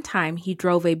at one time he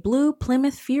drove a blue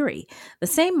Plymouth Fury, the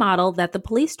same model that the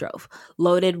police drove,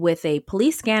 loaded with a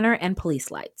police scanner and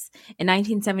police lights. In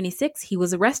 1976, he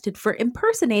was arrested for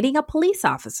impersonating a police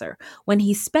officer when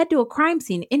he sped to a crime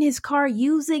scene in his car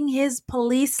using his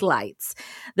police lights.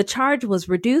 The charge was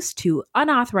reduced to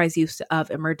unauthorized use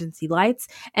of emergency lights,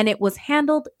 and it was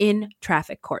handled in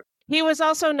traffic court. He was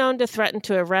also known to threaten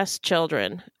to arrest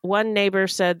children. One neighbor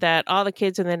said that all the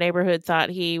kids in the neighborhood thought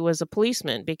he was a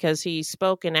policeman because he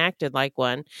spoke and acted like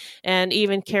one, and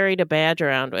even carried a badge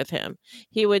around with him.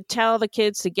 He would tell the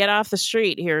kids to get off the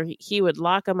street here. He would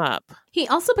lock them up. He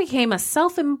also became a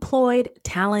self-employed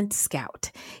talent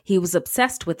scout. He was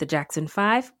obsessed with the Jackson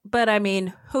 5, but I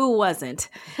mean, who wasn't?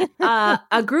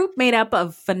 A group made up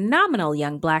of phenomenal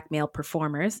young black male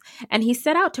performers, and he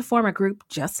set out to form a group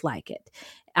just like it.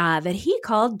 That he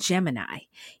called Gemini.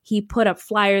 He put up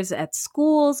flyers at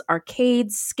schools,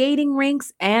 arcades, skating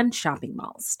rinks, and shopping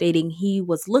malls, stating he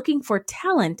was looking for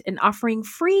talent and offering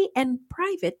free and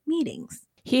private meetings.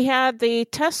 He had the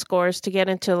test scores to get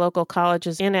into local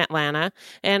colleges in Atlanta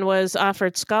and was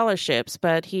offered scholarships,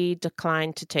 but he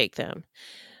declined to take them.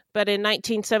 But in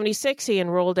 1976, he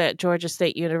enrolled at Georgia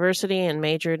State University and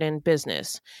majored in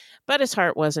business. But his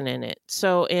heart wasn't in it.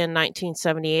 So in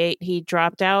 1978, he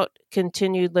dropped out,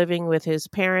 continued living with his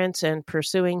parents, and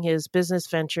pursuing his business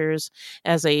ventures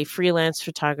as a freelance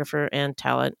photographer and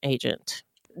talent agent.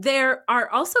 There are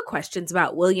also questions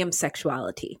about William's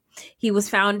sexuality. He was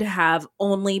found to have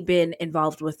only been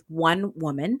involved with one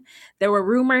woman. There were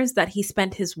rumors that he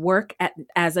spent his work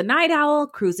as a night owl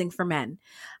cruising for men.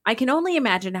 I can only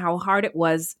imagine how hard it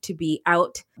was to be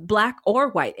out, black or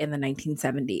white, in the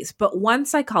 1970s. But one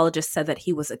psychologist said that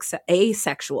he was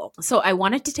asexual. So I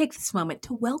wanted to take this moment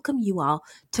to welcome you all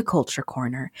to Culture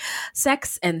Corner.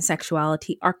 Sex and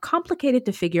sexuality are complicated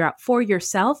to figure out for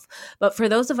yourself, but for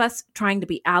those of us trying to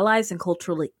be allies and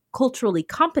culturally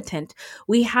competent,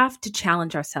 we have to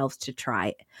challenge ourselves to try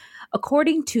it.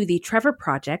 According to the Trevor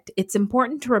Project, it's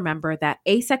important to remember that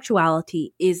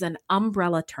asexuality is an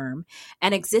umbrella term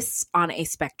and exists on a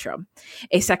spectrum.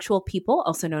 Asexual people,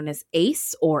 also known as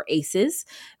ace or aces,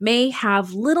 may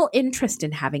have little interest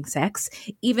in having sex,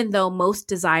 even though most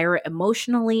desire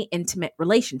emotionally intimate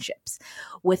relationships.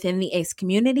 Within the ace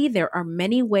community, there are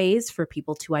many ways for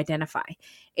people to identify.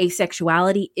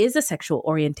 Asexuality is a sexual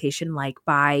orientation like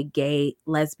bi, gay,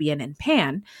 lesbian, and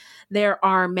pan. There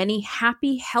are many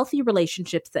happy, healthy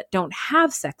relationships that don't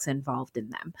have sex involved in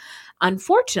them.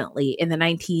 Unfortunately, in the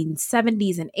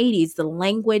 1970s and 80s, the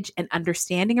language and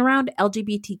understanding around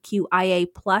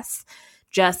LGBTQIA+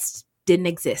 just didn't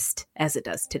exist as it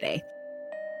does today.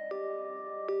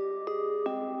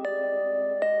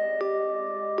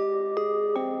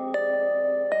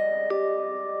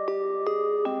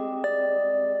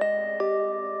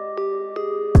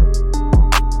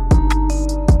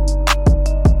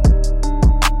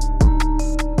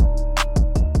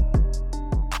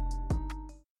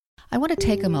 I want to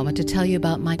take a moment to tell you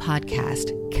about my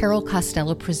podcast, Carol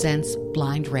Costello Presents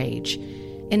Blind Rage.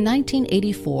 In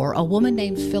 1984, a woman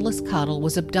named Phyllis Cottle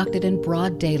was abducted in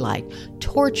broad daylight,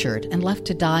 tortured, and left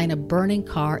to die in a burning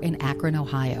car in Akron,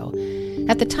 Ohio.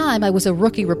 At the time, I was a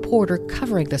rookie reporter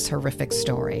covering this horrific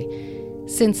story.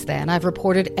 Since then, I've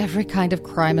reported every kind of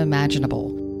crime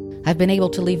imaginable. I've been able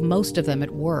to leave most of them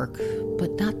at work,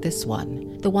 but not this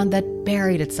one, the one that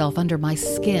buried itself under my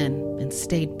skin and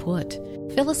stayed put.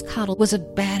 Phyllis Cottle was a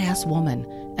badass woman,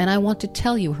 and I want to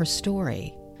tell you her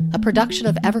story. A production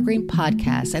of Evergreen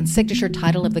Podcasts and signature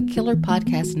title of the Killer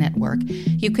Podcast Network,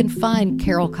 you can find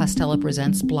Carol Costello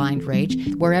Presents Blind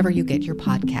Rage wherever you get your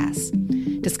podcasts.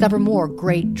 Discover more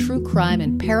great true crime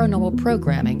and paranormal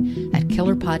programming at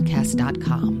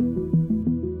killerpodcast.com.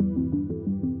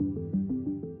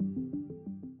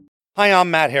 Hi,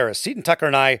 I'm Matt Harris. Seton Tucker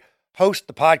and I host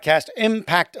the podcast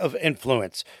Impact of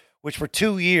Influence, which for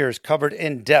 2 years covered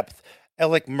in depth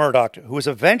Alec Murdaugh, who was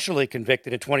eventually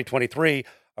convicted in 2023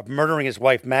 of murdering his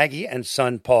wife Maggie and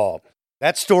son Paul.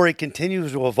 That story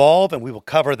continues to evolve, and we will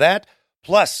cover that.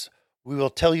 Plus, we will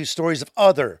tell you stories of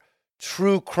other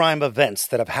true crime events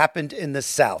that have happened in the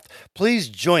South. Please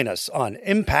join us on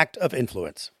Impact of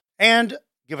Influence. And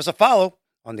give us a follow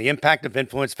on the Impact of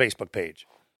Influence Facebook page.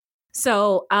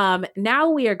 So now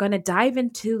we are going to dive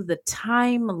into the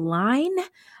timeline,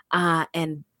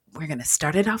 and we're going to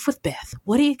start it off with Beth.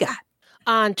 What do you got?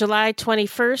 On July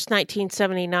 21st,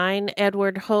 1979,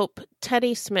 Edward Hope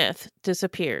Teddy Smith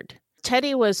disappeared.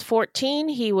 Teddy was 14.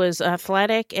 He was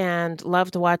athletic and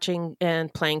loved watching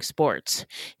and playing sports.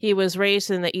 He was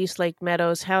raised in the Eastlake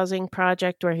Meadows housing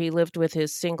project where he lived with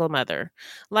his single mother.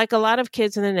 Like a lot of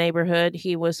kids in the neighborhood,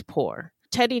 he was poor.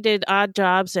 Teddy did odd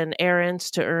jobs and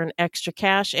errands to earn extra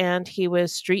cash, and he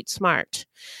was street smart.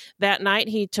 That night,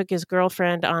 he took his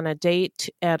girlfriend on a date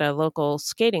at a local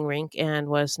skating rink and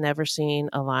was never seen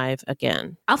alive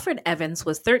again. Alfred Evans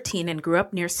was 13 and grew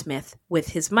up near Smith with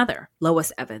his mother,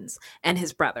 Lois Evans, and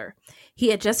his brother. He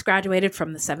had just graduated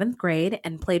from the 7th grade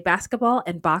and played basketball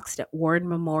and boxed at Warren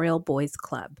Memorial Boys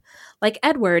Club. Like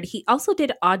Edward, he also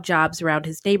did odd jobs around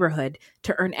his neighborhood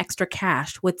to earn extra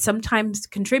cash, which sometimes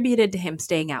contributed to him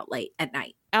staying out late at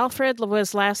night. Alfred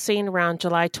was last seen around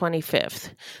July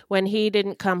 25th. When he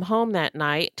didn't come home that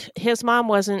night, his mom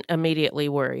wasn't immediately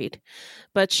worried,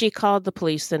 but she called the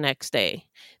police the next day.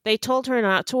 They told her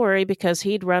not to worry because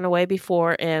he'd run away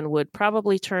before and would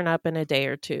probably turn up in a day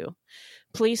or two.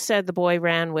 Police said the boy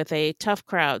ran with a tough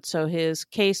crowd, so his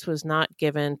case was not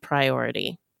given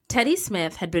priority. Teddy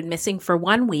Smith had been missing for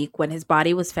 1 week when his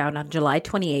body was found on July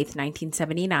 28,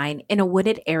 1979, in a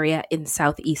wooded area in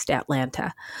southeast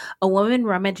Atlanta. A woman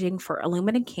rummaging for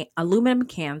aluminum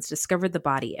cans discovered the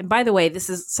body. And by the way, this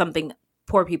is something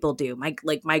poor people do.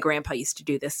 My grandpa used to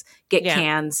do this, get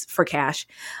cans for cash.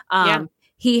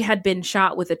 He had been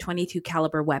shot with a .22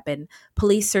 caliber weapon.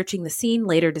 Police searching the scene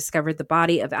later discovered the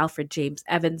body of Alfred James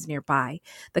Evans nearby.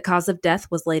 The cause of death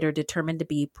was later determined to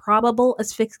be probable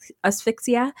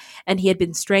asphyxia, and he had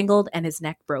been strangled and his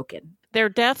neck broken. Their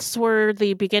deaths were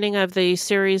the beginning of the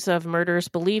series of murders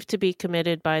believed to be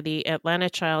committed by the Atlanta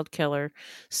child killer,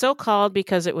 so called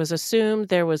because it was assumed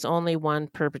there was only one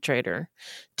perpetrator.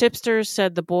 Tipsters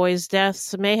said the boys'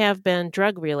 deaths may have been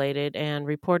drug-related and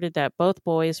reported that both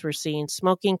boys were seen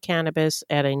smoking cannabis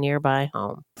at a nearby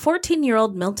home.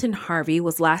 14-year-old Milton Harvey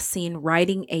was last seen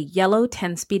riding a yellow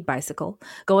 10-speed bicycle,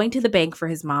 going to the bank for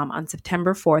his mom on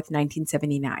September 4th,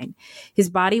 1979. His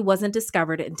body wasn't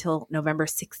discovered until November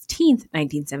 16th,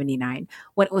 1979,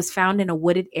 when it was found in a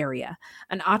wooded area.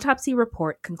 An autopsy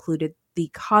report concluded the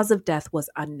cause of death was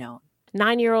unknown.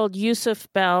 9-year-old Yusuf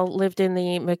Bell lived in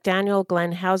the McDaniel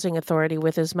Glen Housing Authority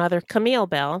with his mother, Camille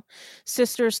Bell,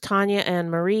 sisters Tanya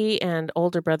and Marie, and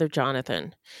older brother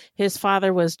Jonathan. His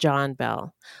father was John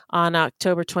Bell. On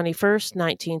October 21st,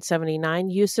 1979,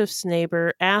 Yusuf's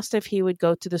neighbor asked if he would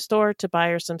go to the store to buy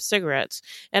her some cigarettes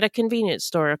at a convenience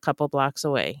store a couple blocks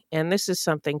away. And this is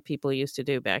something people used to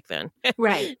do back then.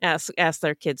 Right. Ask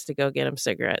their kids to go get them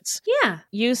cigarettes. Yeah.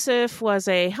 Yusuf was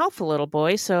a helpful little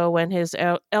boy, so when his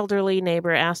elderly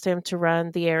neighbor asked him to run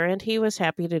the errand, he was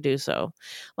happy to do so.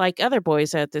 Like other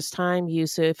boys at this time,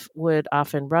 Yusuf would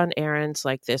often run errands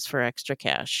like this for extra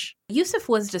cash. Yusuf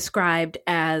was described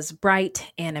as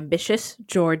bright and ambitious.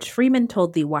 George Freeman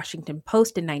told the Washington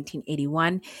Post in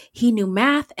 1981 he knew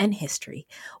math and history,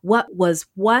 what was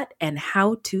what and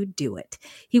how to do it.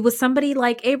 He was somebody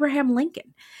like Abraham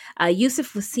Lincoln.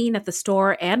 Yusuf was seen at the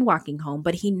store and walking home,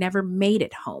 but he never made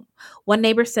it home. One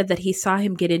neighbor said that he saw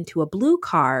him get into a blue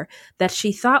car that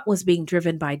she thought was being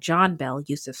driven by John Bell,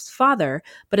 Yusuf's father,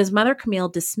 but his mother Camille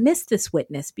dismissed this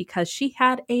witness because she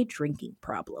had a drinking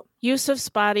problem. Yusuf's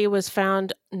body was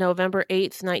found November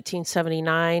 8th,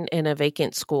 1979, in a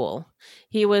vacant school.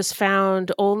 He was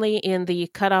found only in the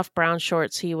cut-off brown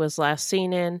shorts he was last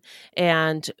seen in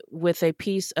and with a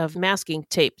piece of masking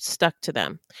tape stuck to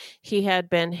them. He had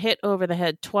been hit over the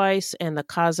head twice, and the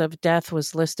cause of death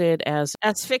was listed as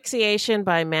asphyxiation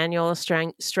by manual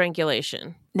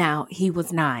strangulation. Now, he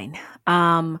was 9.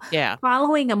 Yeah.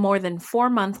 Following a more than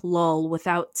 4-month lull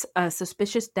without a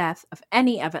suspicious death of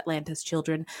any of Atlanta's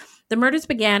children, the murders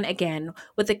began again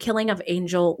with the killing of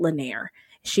Angel Lanier.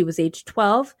 She was age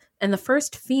 12 and the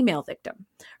first female victim.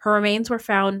 Her remains were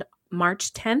found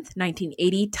March 10th,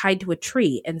 1980, tied to a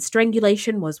tree, and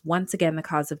strangulation was once again the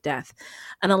cause of death.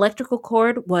 An electrical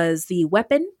cord was the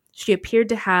weapon. She appeared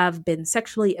to have been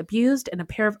sexually abused, and a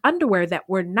pair of underwear that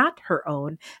were not her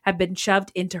own had been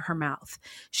shoved into her mouth.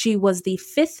 She was the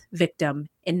 5th victim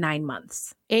in 9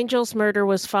 months. Angel's murder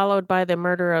was followed by the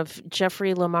murder of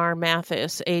Jeffrey Lamar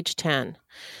Mathis, age 10.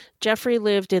 Jeffrey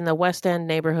lived in the West End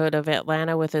neighborhood of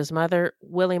Atlanta with his mother,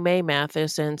 Willie Mae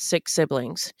Mathis, and 6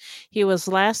 siblings. He was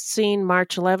last seen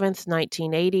March 11th,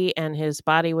 1980, and his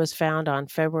body was found on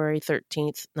February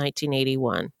 13th,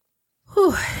 1981.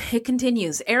 Whew. It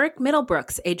continues. Eric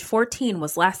Middlebrooks, age 14,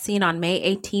 was last seen on May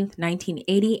 18th,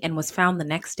 1980, and was found the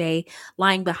next day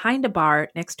lying behind a bar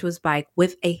next to his bike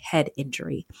with a head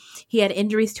injury. He had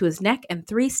injuries to his neck and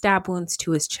 3 stab wounds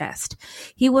to his chest.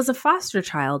 He was a foster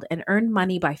child and earned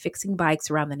money by fixing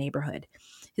bikes around the neighborhood.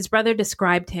 His brother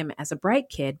described him as a bright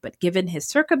kid, but given his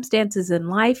circumstances in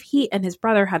life, he and his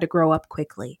brother had to grow up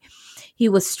quickly. He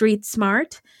was street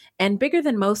smart and bigger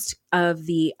than most of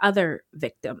the other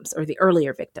victims, or the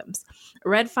earlier victims.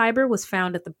 Red fiber was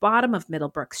found at the bottom of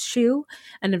Middlebrooks' shoe.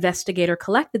 An investigator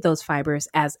collected those fibers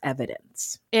as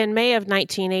evidence. In May of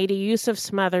 1980,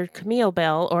 Yusuf's mother, Camille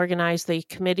Bell, organized the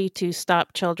Committee to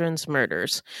Stop Children's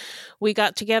Murders. We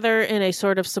got together in a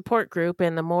sort of support group,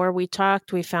 and the more we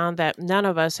talked, we found that none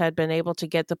of us had been able to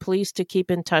get the police to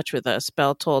keep in touch with us,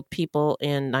 Bell told People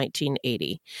in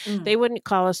 1980. They wouldn't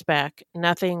call us back.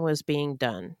 Nothing was being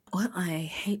done. Well, I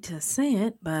hate to say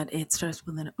it, but it starts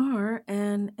with an R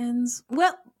and ends...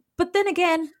 Well, but then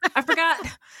again, I forgot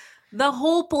the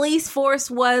whole police force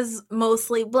was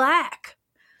mostly black.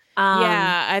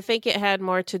 Yeah, I think it had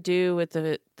more to do with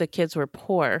the kids were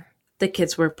poor. The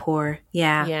kids were poor,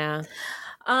 yeah. Yeah.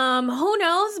 Who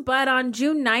knows? But on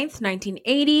June 9th,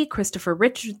 1980, Christopher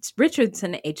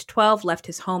Richardson, age 12, left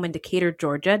his home in Decatur,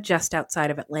 Georgia, just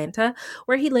outside of Atlanta,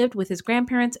 where he lived with his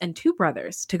grandparents and 2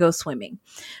 brothers to go swimming.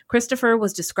 Christopher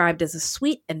was described as a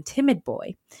sweet and timid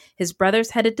boy. His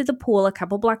brothers headed to the pool a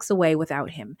couple blocks away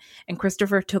without him, and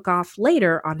Christopher took off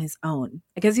later on his own.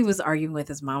 I guess he was arguing with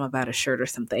his mom about a shirt or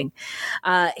something.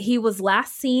 He was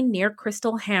last seen near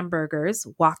Crystal Hamburgers,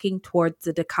 walking towards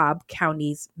the DeKalb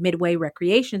County's Midway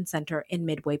Recreation Center in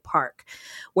Midway Park,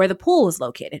 where the pool was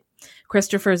located.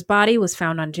 Christopher's body was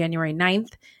found on January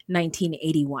 9th,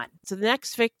 1981. So the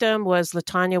next victim was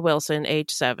LaTanya Wilson,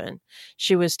 age 7.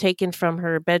 She was taken from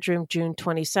her bedroom June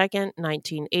 22nd,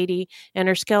 1980, and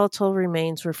her skeletal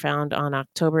remains were found on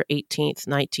October 18th,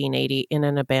 1980, in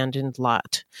an abandoned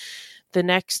lot. The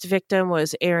next victim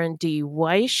was Aaron D.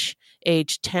 Weish,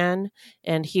 age 10,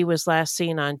 and he was last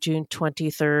seen on June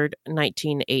 23rd,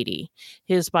 1980.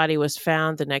 His body was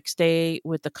found the next day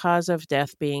with the cause of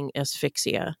death being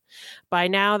asphyxia. By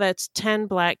now, that's 10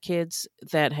 black kids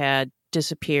that had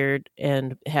disappeared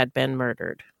and had been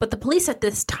murdered. But the police at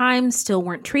this time still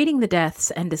weren't treating the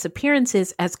deaths and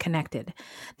disappearances as connected.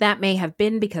 That may have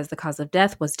been because the cause of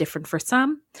death was different for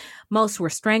some. Most were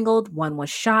strangled, 1 was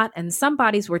shot, and some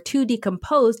bodies were too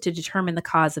decomposed to determine the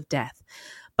cause of death.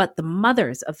 But the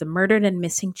mothers of the murdered and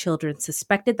missing children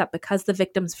suspected that because the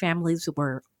victims' families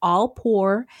were all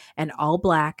poor and all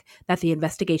black, that the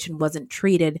investigation wasn't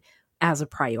treated as a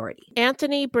priority.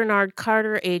 Anthony Bernard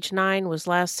Carter, age 9, was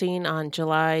last seen on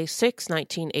July 6,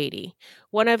 1980.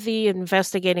 One of the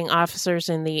investigating officers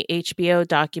in the HBO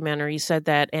documentary said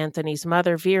that Anthony's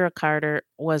mother, Vera Carter,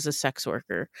 was a sex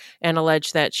worker and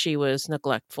alleged that she was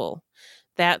neglectful.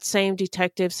 That same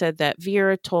detective said that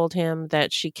Vera told him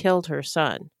that she killed her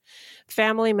son.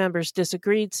 Family members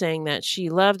disagreed, saying that she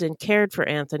loved and cared for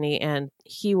Anthony and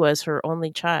he was her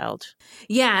only child.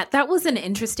 Yeah, that was an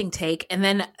interesting take. And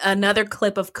then another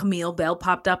clip of Camille Bell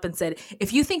popped up and said,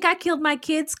 "If you think I killed my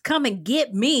kids, come and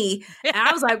get me." And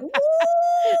I was like,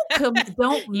 woo!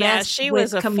 Don't mess she with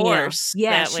was a Camille. force.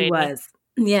 Yeah, she was.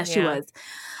 Yeah, she Yeah. was.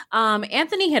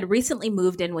 Anthony had recently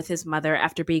moved in with his mother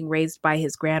after being raised by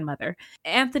his grandmother.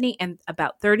 Anthony and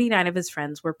about 39 of his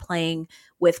friends were playing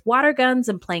with water guns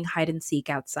and playing hide and seek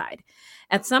outside.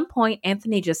 At some point,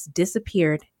 Anthony just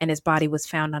disappeared and his body was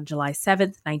found on July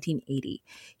 7th, 1980.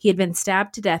 He had been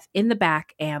stabbed to death in the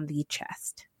back and the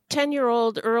chest.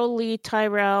 10-year-old Earl Lee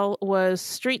Tyrell was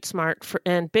street smart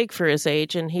and big for his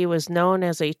age, and he was known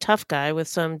as a tough guy with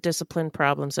some discipline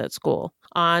problems at school.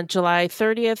 On July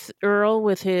 30th, Earl,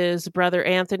 with his brother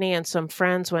Anthony and some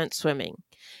friends, went swimming.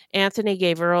 Anthony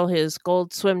gave Earl his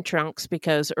gold swim trunks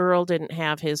because Earl didn't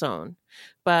have his own.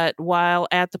 But while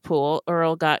at the pool,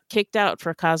 Earl got kicked out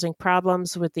for causing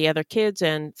problems with the other kids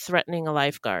and threatening a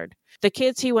lifeguard. The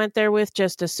kids he went there with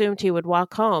just assumed he would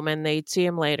walk home and they'd see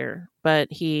him later,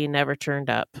 but he never turned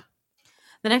up.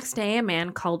 The next day, a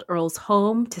man called Earl's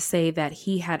home to say that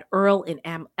he had Earl in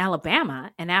Alabama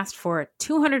and asked for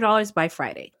 $200 by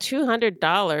Friday.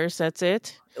 $200, that's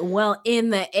it? Well,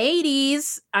 in the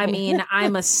 80s, I mean,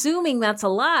 I'm assuming that's a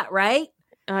lot, right?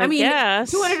 I mean,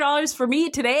 guess. $200 for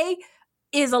me today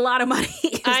is a lot of money.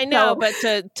 I know, but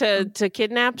to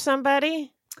kidnap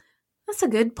somebody? That's a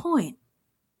good point.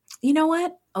 You know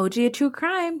what? OG a True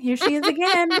Crime. Here she is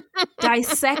again.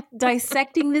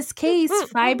 Dissecting this case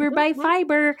fiber by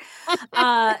fiber.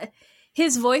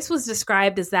 His voice was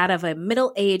described as that of a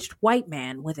middle-aged white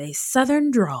man with a southern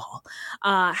drawl.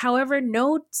 However,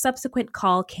 no subsequent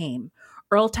call came.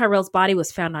 Earl Tyrell's body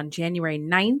was found on January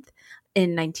 9th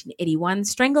in 1981,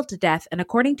 strangled to death, and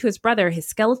according to his brother, his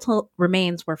skeletal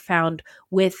remains were found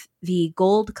with the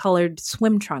gold-colored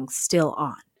swim trunks still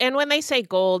on. And when they say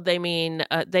gold, they mean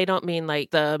they don't mean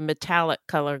like the metallic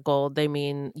color gold. They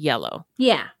mean yellow.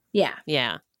 Yeah.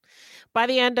 By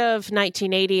the end of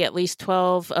 1980, at least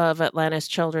 12 of Atlanta's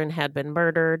children had been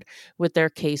murdered, with their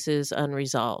cases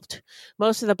unresolved.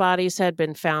 Most of the bodies had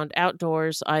been found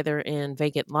outdoors, either in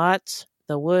vacant lots,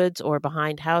 the woods, or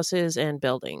behind houses and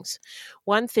buildings.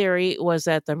 One theory was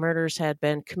that the murders had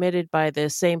been committed by the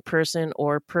same person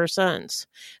or persons.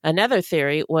 Another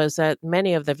theory was that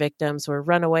many of the victims were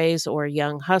runaways or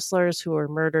young hustlers who were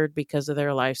murdered because of their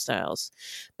lifestyles.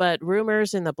 But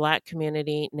rumors in the Black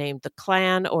community named the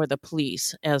Klan or the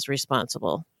police as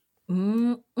responsible.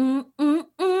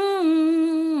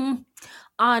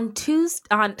 On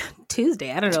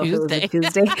Tuesday, I don't know if it was a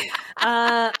Tuesday.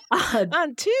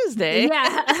 On Tuesday?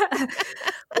 Yeah.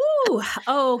 Ooh,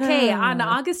 okay. On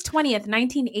August 20th,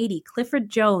 1980, Clifford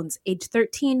Jones, age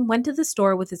 13, went to the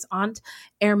store with his aunt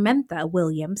Armenta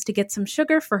Williams to get some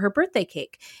sugar for her birthday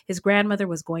cake his grandmother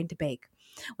was going to bake.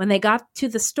 When they got to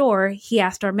the store, he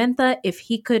asked Armenta if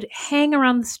he could hang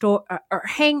around the store or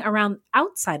hang around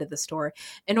outside of the store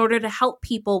in order to help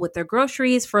people with their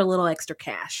groceries for a little extra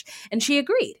cash. And she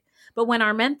agreed. But when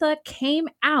Armenta came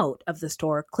out of the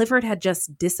store, Clifford had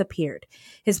just disappeared.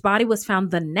 His body was found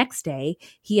the next day.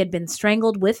 He had been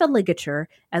strangled with a ligature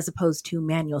as opposed to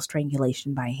manual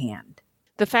strangulation by hand.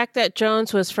 The fact that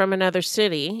Jones was from another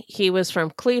city, he was from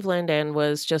Cleveland and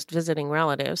was just visiting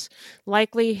relatives,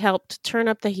 likely helped turn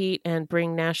up the heat and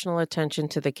bring national attention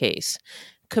to the case.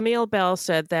 Camille Bell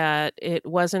said that it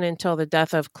wasn't until the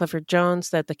death of Clifford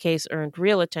Jones that the case earned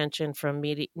real attention from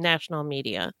national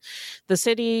media. The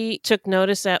city took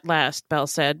notice at last, Bell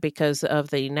said, because of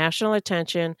the national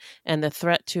attention and the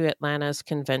threat to Atlanta's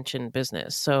convention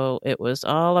business. So it was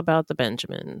all about the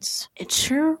Benjamins. It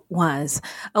sure was.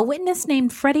 A witness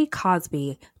named Freddie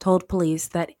Cosby told police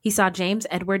that he saw James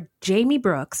Edward Jamie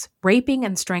Brooks raping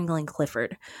and strangling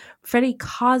Clifford. Freddie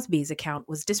Cosby's account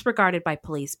was disregarded by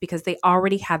police because they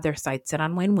already had their sights set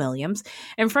on Wayne Williams,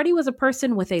 and Freddie was a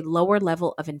person with a lower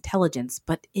level of intelligence,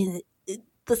 but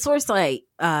the source I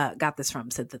got this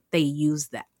from said that they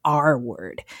used the R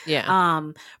word. Yeah.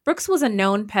 Brooks was a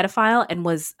known pedophile and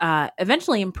was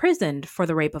eventually imprisoned for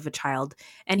the rape of a child,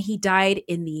 and he died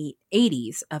in the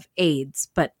 80s of AIDS,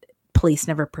 but police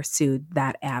never pursued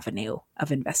that avenue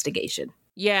of investigation.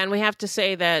 Yeah, and we have to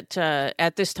say that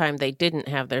at this time they didn't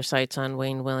have their sights on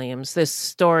Wayne Williams. This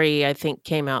story, I think,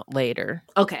 came out later.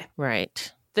 Okay.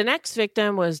 Right. The next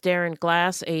victim was Darren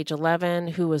Glass, age 11,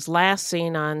 who was last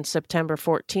seen on September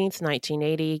 14th,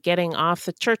 1980, getting off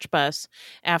the church bus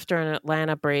after an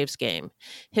Atlanta Braves game.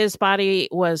 His body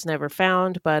was never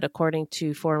found, but according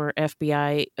to former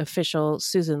FBI official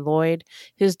Susan Lloyd,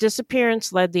 his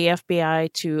disappearance led the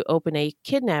FBI to open a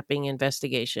kidnapping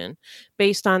investigation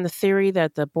based on the theory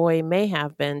that the boy may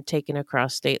have been taken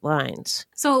across state lines.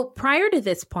 So prior to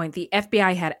this point, the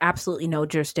FBI had absolutely no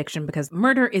jurisdiction because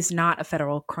murder is not a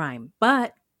federal crime,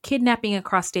 but kidnapping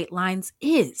across state lines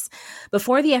is.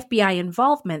 Before the FBI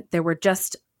involvement, they were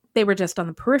just on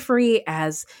the periphery,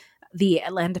 as the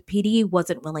Atlanta PD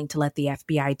wasn't willing to let the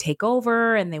FBI take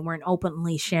over, and they weren't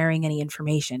openly sharing any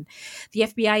information. The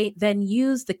FBI then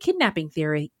used the kidnapping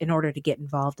theory in order to get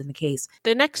involved in the case.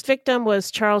 The next victim was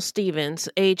Charles Stevens,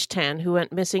 age 10, who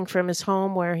went missing from his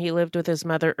home where he lived with his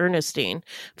mother, Ernestine,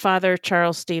 father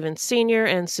Charles Stevens Sr.,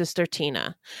 and sister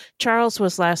Tina. Charles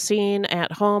was last seen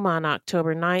at home on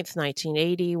October 9th,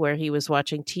 1980, where he was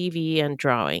watching TV and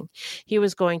drawing. He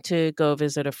was going to go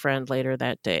visit a friend later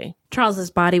that day.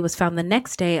 Charles's body was found the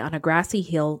next day on a grassy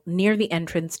hill near the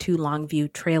entrance to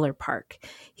Longview Trailer Park.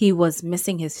 He was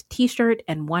missing his t-shirt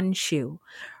and one shoe.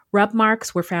 Rub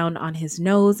marks were found on his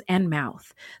nose and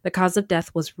mouth. The cause of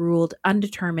death was ruled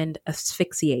undetermined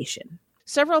asphyxiation.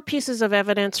 Several pieces of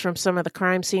evidence from some of the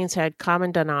crime scenes had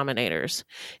common denominators.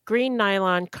 Green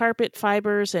nylon carpet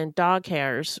fibers and dog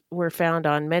hairs were found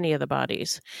on many of the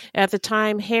bodies. At the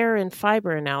time, hair and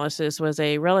fiber analysis was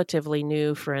a relatively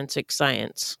new forensic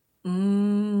science.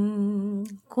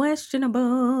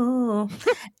 Questionable.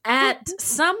 At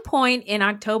some point in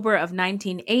October of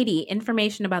 1980,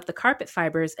 information about the carpet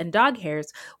fibers and dog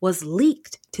hairs was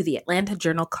leaked to the Atlanta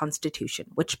Journal-Constitution,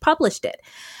 which published it.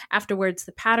 Afterwards,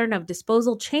 the pattern of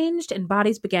disposal changed and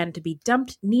bodies began to be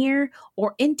dumped near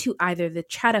or into either the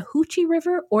Chattahoochee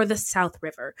River or the South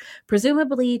River,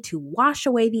 presumably to wash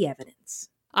away the evidence.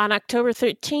 On October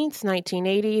 13th,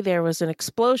 1980, there was an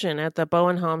explosion at the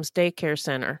Bowen Homes Daycare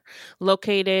Center,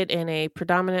 located in a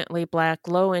predominantly black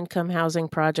low-income housing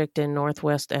project in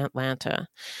northwest Atlanta.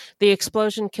 The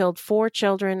explosion killed 4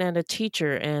 children and a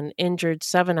teacher and injured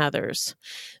 7 others.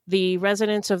 The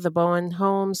residents of the Bowen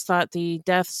Homes thought the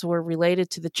deaths were related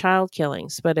to the child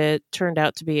killings, but it turned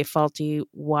out to be a faulty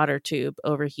water tube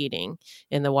overheating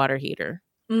in the water heater.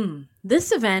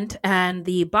 This event and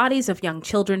the bodies of young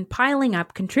children piling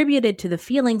up contributed to the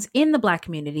feelings in the Black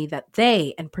community that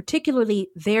they, and particularly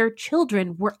their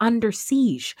children, were under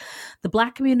siege. The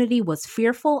Black community was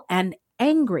fearful and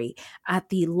angry at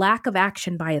the lack of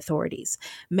action by authorities.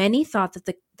 Many thought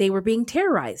that they were being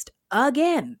terrorized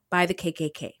again by the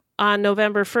KKK. On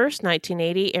November 1st,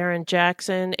 1980, Aaron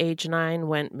Jackson, age 9,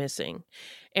 went missing.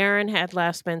 Aaron had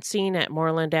last been seen at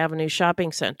Moreland Avenue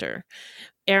Shopping Center.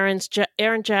 Aaron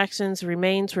Jackson's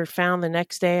remains were found the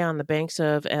next day on the banks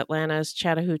of Atlanta's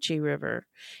Chattahoochee River.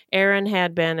 Aaron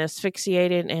had been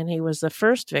asphyxiated, and he was the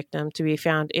first victim to be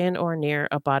found in or near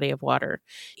a body of water.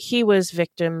 He was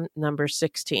victim number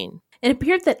 16. It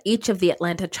appeared that each of the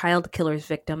Atlanta child killer's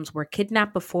victims were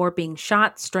kidnapped before being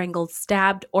shot, strangled,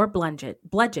 stabbed, or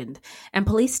bludgeoned, and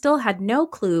police still had no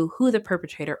clue who the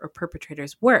perpetrator or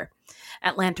perpetrators were.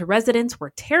 Atlanta residents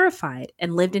were terrified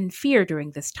and lived in fear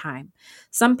during this time.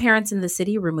 Some parents in the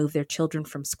city removed their children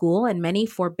from school, and many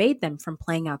forbade them from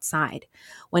playing outside.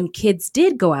 When kids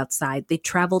did go outside, they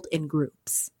traveled in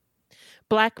groups.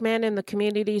 Black men in the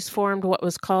communities formed what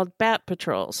was called bat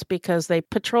patrols because they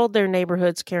patrolled their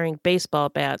neighborhoods carrying baseball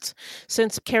bats,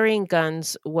 since carrying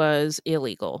guns was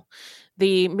illegal.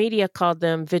 The media called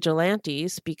them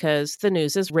vigilantes because the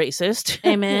news is racist.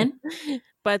 Amen.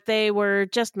 But they were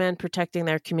just men protecting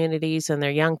their communities and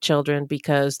their young children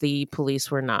because the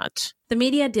police were not. The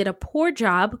media did a poor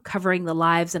job covering the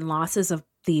lives and losses of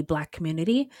the Black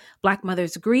community. Black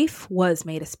mothers' grief was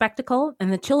made a spectacle,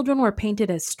 and the children were painted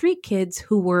as street kids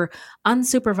who were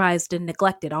unsupervised and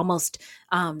neglected, almost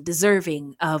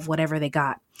deserving of whatever they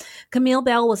got. Camille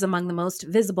Bell was among the most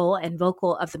visible and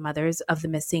vocal of the mothers of the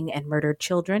missing and murdered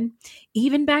children.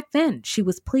 Even back then, she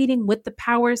was pleading with the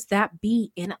powers that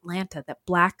be in Atlanta that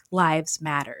Black lives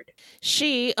mattered.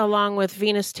 She, along with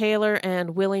Venus Taylor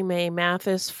and Willie Mae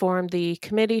Mathis, formed the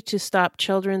Committee to Stop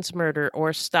Children's Murder,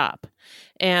 or STOP,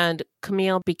 and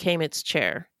Camille became its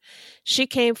chair. She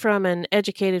came from an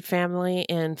educated family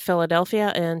in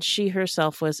Philadelphia, and she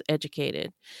herself was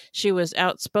educated. She was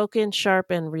outspoken, sharp,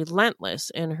 and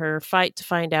relentless in her fight to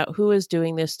find out who is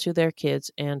doing this to their kids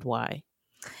and why.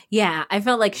 Yeah, I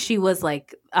felt like she was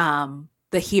like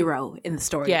the hero in the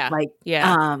story.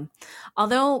 Yeah.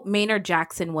 Although Maynard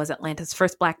Jackson was Atlanta's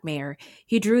first Black mayor,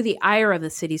 he drew the ire of the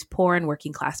city's poor and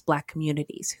working class Black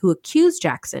communities, who accused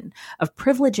Jackson of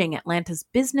privileging Atlanta's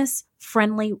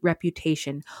business-friendly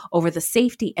reputation over the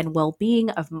safety and well-being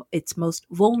of its most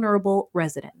vulnerable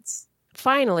residents.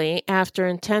 Finally, after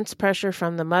intense pressure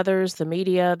from the mothers, the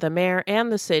media, the mayor, and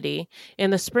the city,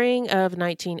 in the spring of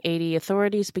 1980,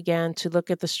 authorities began to look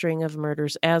at the string of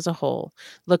murders as a whole,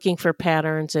 looking for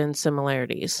patterns and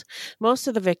similarities. Most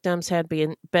of the victims had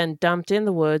been dumped in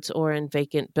the woods or in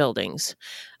vacant buildings.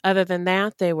 Other than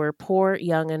that, they were poor,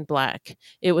 young, and Black.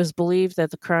 It was believed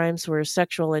that the crimes were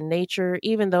sexual in nature,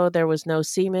 even though there was no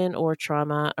semen or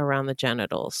trauma around the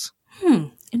genitals.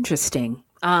 Interesting.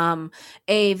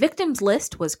 A victims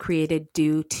list was created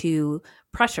due to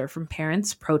pressure from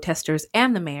parents, protesters,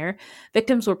 and the mayor.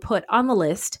 Victims were put on the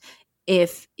list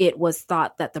if it was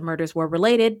thought that the murders were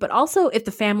related, but also if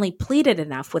the family pleaded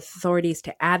enough with authorities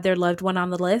to add their loved one on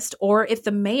the list, or if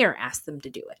the mayor asked them to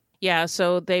do it. Yeah,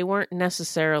 so they weren't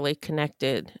necessarily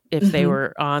connected if they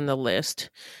were on the list.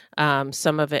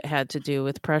 Some of it had to do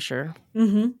with pressure.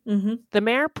 The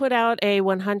mayor put out a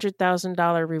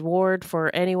 $100,000 reward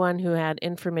for anyone who had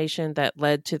information that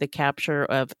led to the capture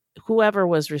of whoever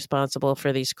was responsible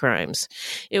for these crimes.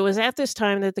 It was at this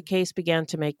time that the case began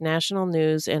to make national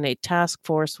news and a task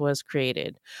force was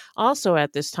created. Also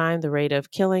at this time, the rate of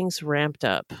killings ramped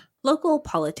up. Local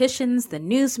politicians, the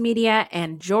news media,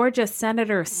 and Georgia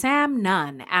Senator Sam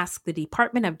Nunn asked the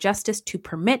Department of Justice to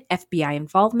permit FBI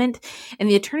involvement, and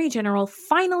the Attorney General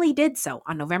finally did so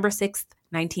on November 6th,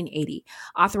 1980,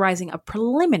 authorizing a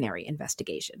preliminary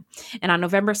investigation. And on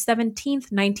November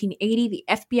 17th, 1980, the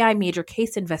FBI major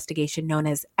case investigation known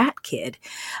as ATKID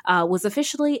was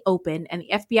officially opened, and the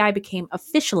FBI became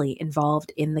officially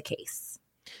involved in the case.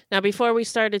 Now, before we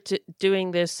started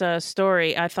doing this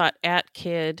story, I thought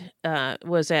ATKID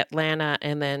was Atlanta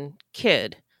and then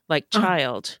kid, like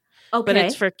child. Okay. But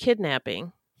it's for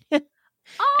kidnapping.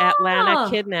 Atlanta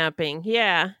kidnapping.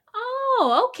 Yeah.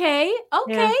 Oh, okay.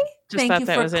 Yeah, Thank you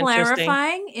that for was interesting.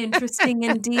 clarifying. Interesting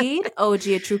indeed. OG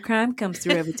a True Crime comes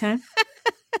through every time.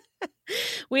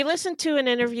 We listened to an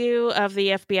interview of the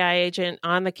FBI agent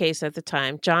on the case at the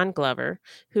time, John Glover,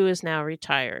 who is now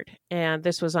retired. And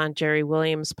this was on Jerry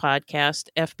Williams' podcast,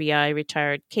 FBI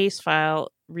Retired Case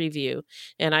File Review.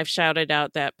 And I've shouted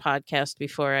out that podcast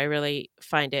before. I really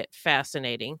find it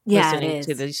fascinating listening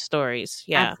to these stories.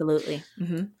 Yeah, absolutely.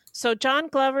 Mm-hmm. So John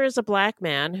Glover is a Black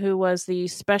man who was the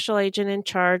special agent in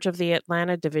charge of the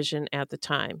Atlanta division at the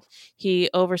time. He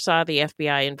oversaw the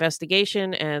FBI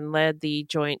investigation and led the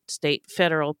Joint State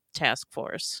Federal Task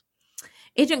Force.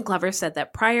 Agent Glover said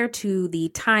that prior to the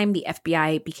time the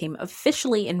FBI became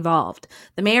officially involved,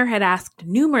 the mayor had asked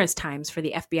numerous times for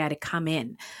the FBI to come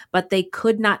in, but they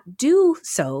could not do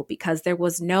so because there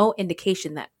was no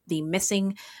indication that the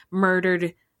missing,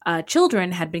 murdered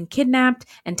children had been kidnapped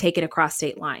and taken across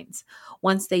state lines.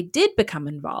 Once they did become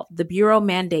involved, the Bureau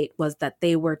mandate was that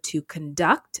they were to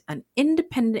conduct an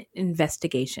independent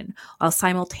investigation while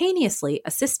simultaneously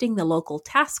assisting the local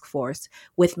task force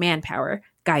with manpower,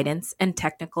 guidance, and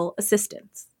technical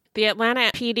assistance. The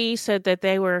Atlanta PD said that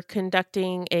they were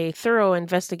conducting a thorough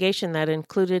investigation that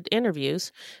included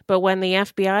interviews, but when the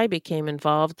FBI became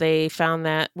involved, they found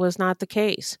that was not the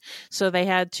case. So they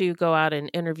had to go out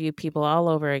and interview people all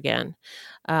over again.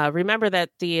 Remember that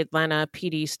the Atlanta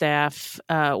PD staff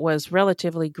was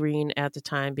relatively green at the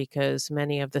time because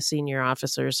many of the senior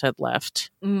officers had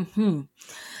left. Mm-hmm.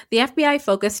 The FBI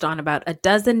focused on about a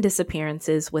dozen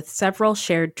disappearances with several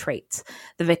shared traits.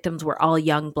 The victims were all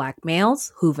young Black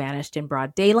males who vanished in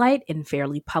broad daylight in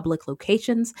fairly public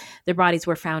locations. Their bodies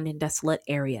were found in desolate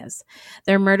areas.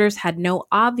 Their murders had no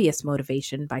obvious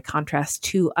motivation, by contrast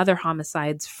to other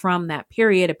homicides from that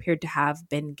period appeared to have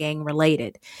been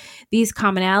gang-related. These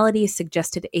commonalities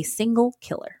suggested a single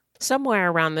killer.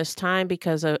 Somewhere around this time,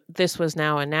 because this was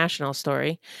now a national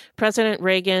story, President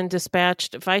Reagan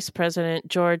dispatched Vice President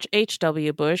George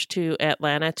H.W. Bush to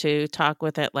Atlanta to talk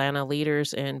with Atlanta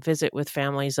leaders and visit with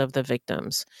families of the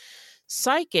victims.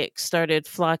 Psychics started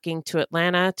flocking to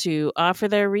Atlanta to offer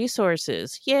their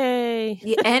resources. Yay!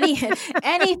 Yeah,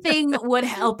 anything would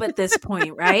help at this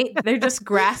point, right? They're just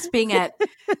grasping at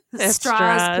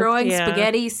straws, throwing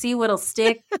spaghetti, see what'll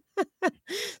stick.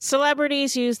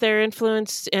 Celebrities use their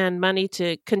influence and money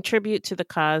to contribute to the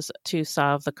cause to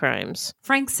solve the crimes.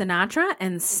 Frank Sinatra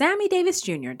and Sammy Davis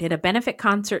Jr. did a benefit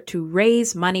concert to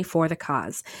raise money for the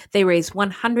cause. They raised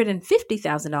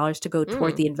 $150,000 to go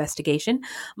toward the investigation.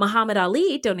 Muhammad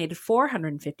Ali donated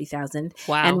 $450,000.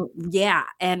 Wow.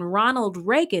 And Ronald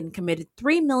Reagan committed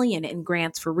 $3 million in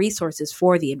grants for resources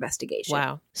for the investigation.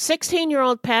 Wow.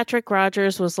 16-year-old Patrick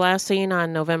Rogers was last seen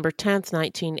on November 10th,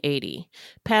 1980.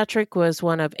 Patrick was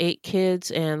one of 8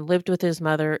 kids and lived with his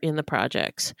mother in the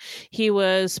projects. He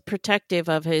was protective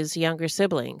of his younger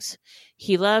siblings.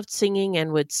 He loved singing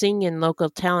and would sing in local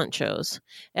talent shows.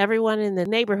 Everyone in the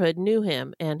neighborhood knew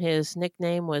him, and his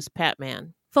nickname was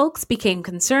Patman. Folks became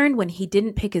concerned when he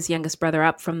didn't pick his youngest brother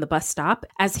up from the bus stop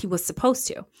as he was supposed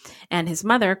to, and his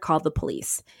mother called the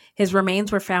police. His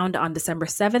remains were found on December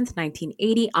 7th,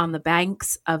 1980, on the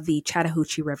banks of the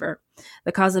Chattahoochee River.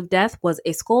 The cause of death was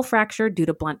a skull fracture due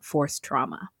to blunt force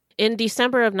trauma. In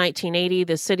December of 1980,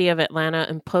 the city of Atlanta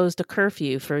imposed a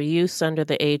curfew for youths under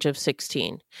the age of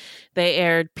 16. They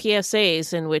aired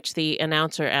PSAs in which the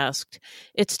announcer asked,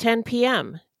 "It's 10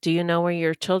 p.m. Do you know where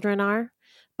your children are?"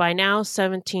 By now,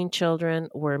 17 children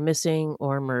were missing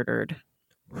or murdered.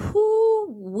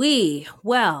 Whoo-wee.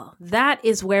 Well, that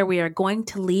is where we are going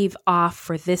to leave off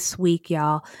for this week,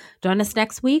 y'all. Join us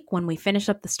next week when we finish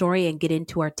up the story and get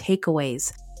into our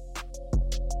takeaways.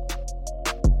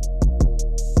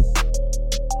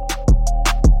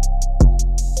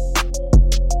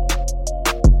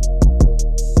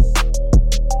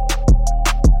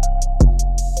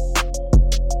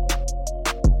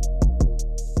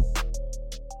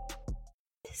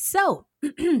 So,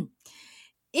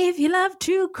 if you love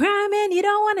true crime and you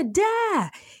don't want to die,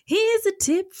 here's a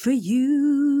tip for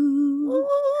you.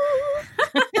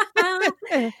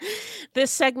 This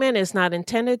segment is not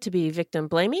intended to be victim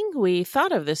blaming. We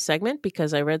thought of this segment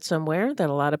because I read somewhere that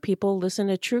a lot of people listen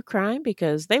to true crime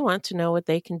because they want to know what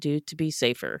they can do to be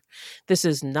safer. This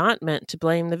is not meant to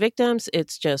blame the victims.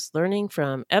 It's just learning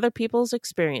from other people's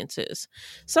experiences.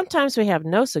 Sometimes we have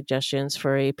no suggestions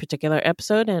for a particular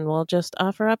episode and we'll just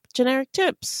offer up generic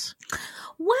tips.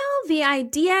 Well, the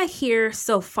idea here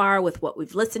so far with what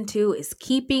we've listened to is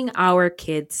keeping our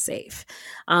kids safe.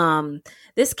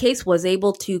 This case was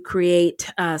able to create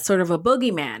create sort of a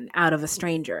boogeyman out of a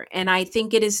stranger. And I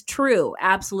think it is true,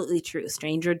 absolutely true.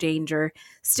 Stranger danger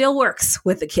still works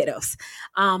with the kiddos.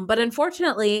 But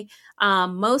unfortunately,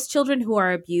 most children who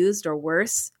are abused or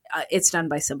worse, it's done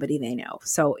by somebody they know.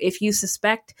 So if you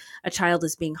suspect a child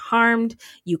is being harmed,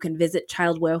 you can visit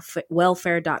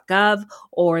childwelfare.gov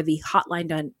or the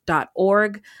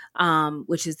hotline.org,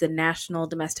 which is the National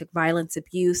Domestic Violence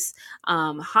Abuse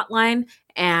hotline,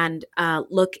 and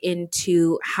look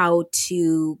into how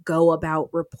to go about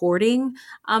reporting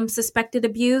suspected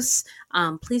abuse.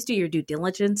 Please do your due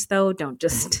diligence, though. Don't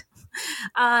just...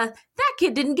 that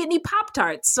kid didn't get any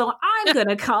Pop-Tarts, so I'm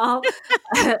gonna call.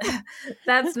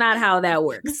 That's not how that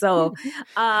works. So,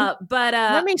 but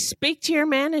let me speak to your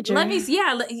manager.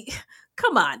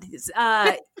 Come on,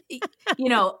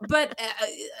 But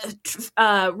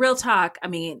real talk. I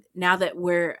mean, now that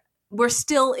we're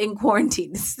still in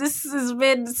quarantine. This has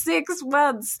been 6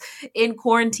 months in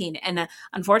quarantine, and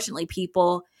unfortunately,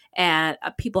 people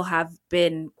have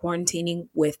been quarantining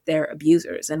with their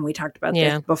abusers. And we talked about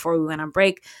this before we went on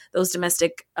break. Those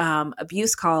domestic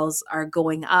abuse calls are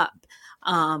going up.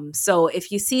 So if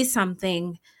you see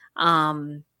something,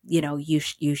 you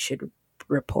should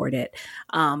report it.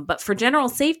 But for general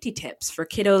safety tips for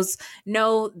kiddos,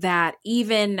 know that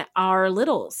even our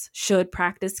littles should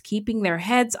practice keeping their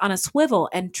heads on a swivel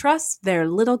and trust their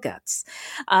little guts.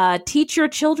 Teach your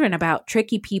children about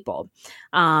tricky people,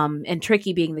 and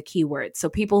tricky being the key word. So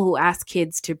people who ask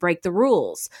kids to break the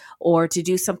rules or to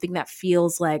do something that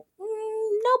feels like,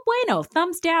 no bueno,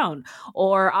 thumbs down,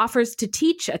 or offers to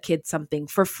teach a kid something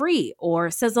for free, or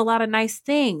says a lot of nice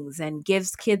things and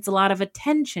gives kids a lot of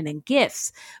attention and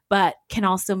gifts, but can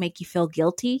also make you feel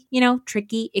guilty,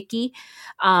 tricky, icky.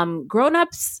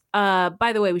 Grown-ups,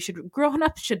 by the way,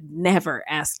 grown-ups should never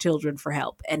ask children for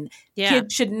help. And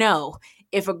kids should know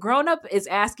if a grown-up is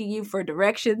asking you for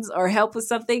directions or help with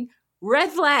something,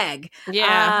 red flag.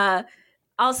 Yeah.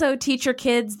 Also, teach your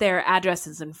kids their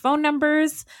addresses and phone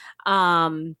numbers,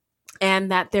 and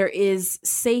that there is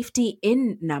safety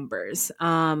in numbers.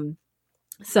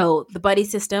 So the buddy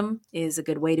system is a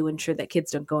good way to ensure that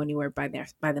kids don't go anywhere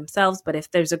by themselves. But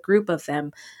if there's a group of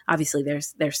them, obviously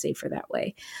they're safer that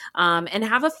way. And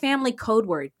have a family code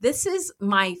word. This is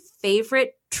my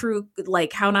favorite true,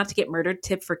 how not to get murdered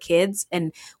tip for kids.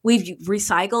 And we've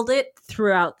recycled it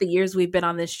throughout the years we've been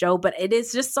on this show, but it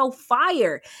is just so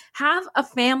fire. Have a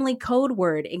family code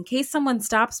word in case someone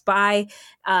stops by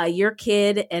your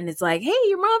kid and it's like, hey,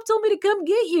 your mom told me to come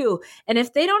get you. And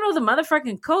if they don't know the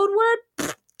motherfucking code word,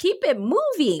 keep it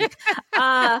moving.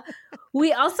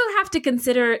 We also have to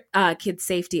consider kids'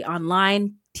 safety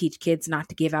online. Teach kids not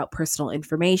to give out personal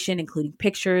information, including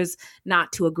pictures,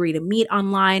 not to agree to meet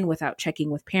online without checking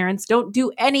with parents. Don't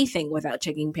do anything without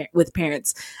checking with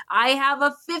parents. I have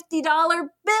a $50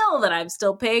 bill that I'm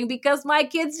still paying because my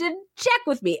kids didn't check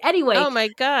with me. Anyway, oh my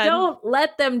God. Don't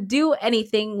let them do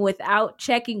anything without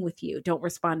checking with you. Don't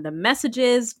respond to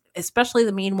messages, especially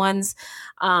the mean ones.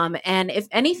 And if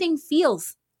anything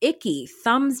feels icky,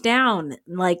 thumbs down,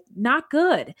 not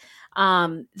good,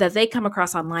 that they come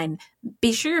across online,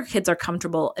 be sure your kids are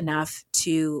comfortable enough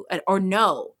to, or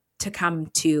know to come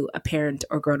to a parent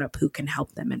or grown up who can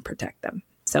help them and protect them.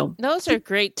 So those are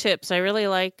great tips. I really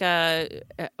like how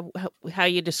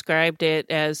you described it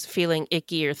as feeling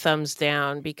icky or thumbs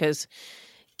down, because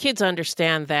kids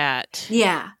understand that.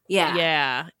 Yeah.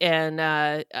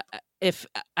 And if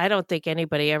I don't think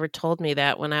anybody ever told me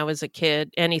that when I was a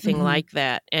kid, anything like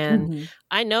that. And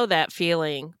I know that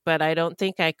feeling, but I don't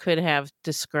think I could have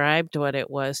described what it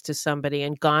was to somebody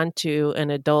and gone to an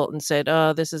adult and said,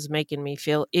 oh, this is making me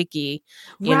feel icky.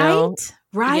 You know?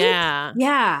 Right?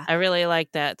 Yeah. I really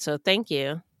like that. So thank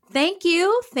you. Thank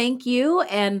you.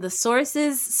 And the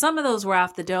sources, some of those were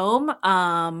off the dome.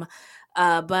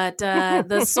 But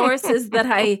the sources that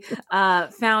I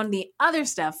found the other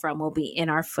stuff from will be in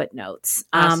our footnotes.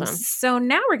 Awesome. So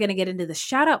now we're going to get into the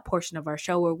shout out portion of our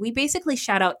show, where we basically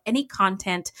shout out any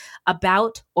content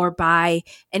about or by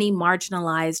any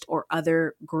marginalized or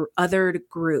other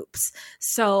groups.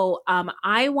 So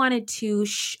I wanted to,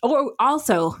 or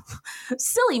also,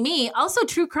 silly me, also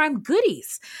true crime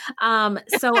goodies.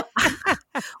 So what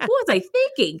was I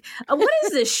thinking? What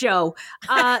is this show?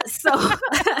 So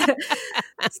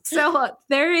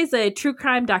there is a true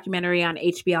crime documentary on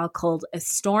HBO called A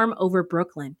Storm Over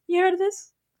Brooklyn. You heard of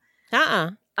this?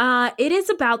 It is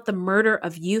about the murder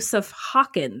of Yusuf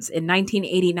Hawkins in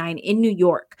 1989 in New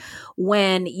York,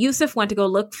 when Yusuf went to go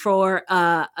look for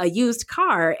a used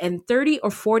car, and 30 or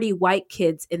 40 white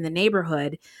kids in the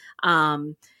neighborhood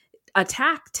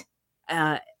attacked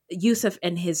Yusuf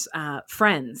and his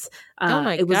friends. Oh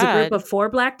my It was a group God. of 4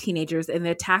 Black teenagers, and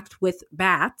they attacked with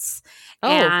bats. Oh,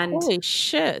 and holy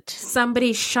shit.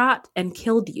 Somebody shot and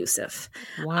killed Yusuf.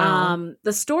 Wow.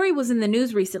 The story was in the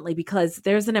news recently because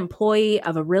there's an employee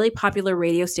of a really popular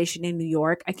radio station in New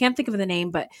York. I can't think of the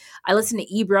name, but I listen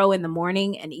to Ebro in the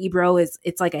morning, and Ebro it's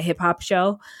like a hip hop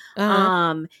show.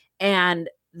 And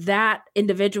that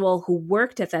individual who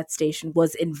worked at that station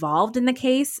was involved in the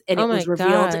case, and it was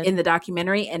revealed in the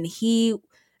documentary, and he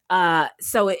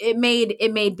so it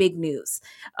made big news.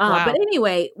 Wow. But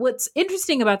anyway, what's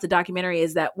interesting about the documentary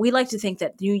is that we like to think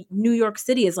that New York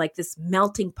City is like this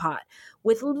melting pot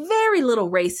with very little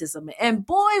racism, and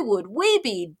boy, would we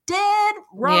be dead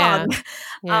wrong.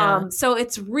 Yeah. So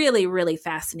it's really, really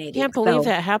fascinating. Can't believe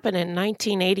that happened in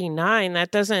 1989.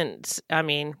 That doesn't, I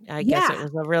mean, I guess it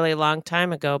was a really long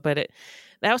time ago, but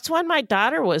that's when my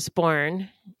daughter was born.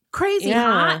 Crazy,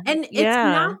 huh? And it's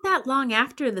not that long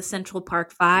after the Central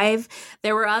Park 5.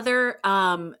 There were other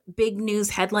big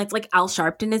news headlines, like Al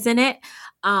Sharpton is in it.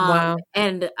 Wow.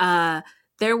 And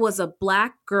there was a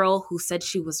Black girl who said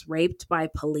she was raped by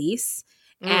police.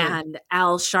 And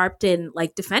Al Sharpton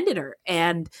defended her.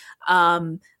 And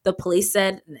the police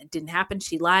said it didn't happen.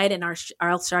 She lied. And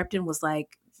Al Sharpton was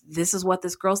like, this is what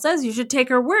this girl says. You should take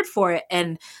her word for it.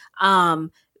 And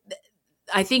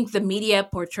I think the media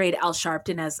portrayed Al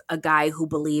Sharpton as a guy who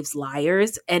believes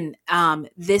liars, and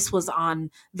this was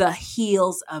on the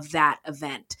heels of that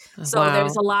event. So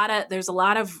there's a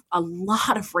lot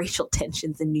of racial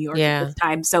tensions in New York at this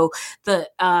time. So the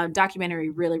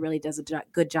documentary really, really does a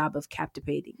good job of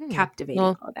captivating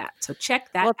all of that. So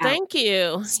check that out. Thank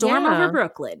you. Storm over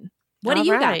Brooklyn. What do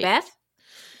you got, Beth?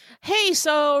 Hey,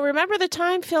 so remember the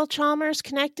time Phil Chalmers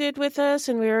connected with us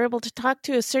and we were able to talk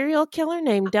to a serial killer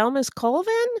named Delmas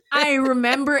Colvin? I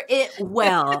remember it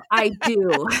well. I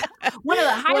do. One of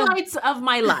the highlights of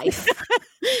my life.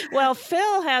 Well,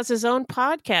 Phil has his own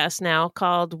podcast now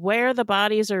called Where the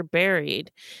Bodies Are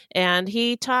Buried, and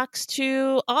he talks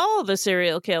to all the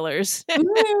serial killers.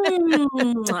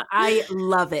 I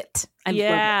love it.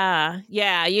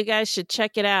 Yeah, you guys should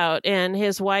check it out. And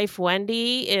his wife,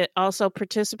 Wendy, also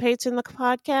participates in the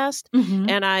podcast.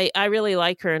 And I really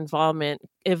like her involvement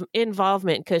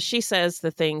because she says the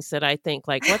things that I think,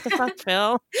 like, what the fuck,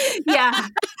 Phil? Yeah.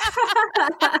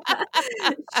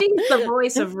 She's the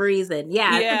voice of reason.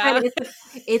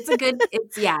 It's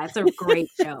a great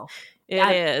show.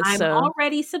 I'm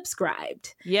already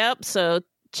subscribed. Yep. So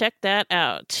check that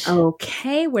out.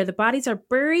 Okay, Where the Bodies Are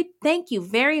Buried. Thank you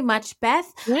very much,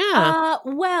 Beth. Yeah.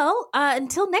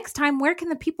 Until next time, where can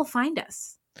the people find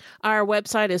us? Our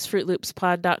website is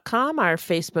fruitloopspod.com. Our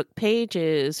Facebook page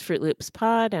is Fruit Loops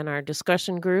Pod, and our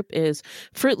discussion group is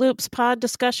Fruit Loops Pod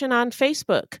Discussion on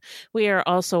Facebook. We are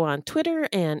also on Twitter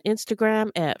and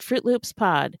Instagram at Fruit Loops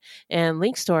Pod, and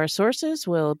links to our sources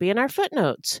will be in our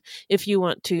footnotes. If you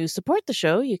want to support the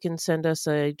show, you can send us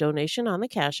a donation on the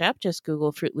Cash App. Just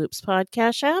Google Fruit Loops Pod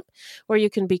Cash App, or you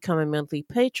can become a monthly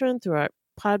patron through our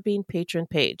Podbean patron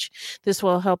page. This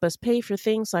will help us pay for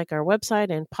things like our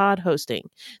website and pod hosting.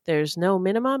 There's no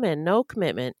minimum and no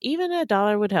commitment. Even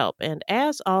 $1 would help. And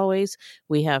as always,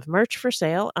 we have merch for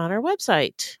sale on our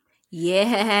website.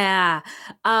 Yeah.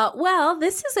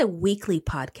 This is a weekly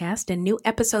podcast and new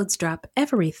episodes drop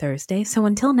every Thursday. So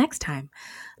until next time,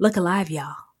 look alive,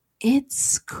 y'all.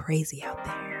 It's crazy out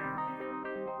there.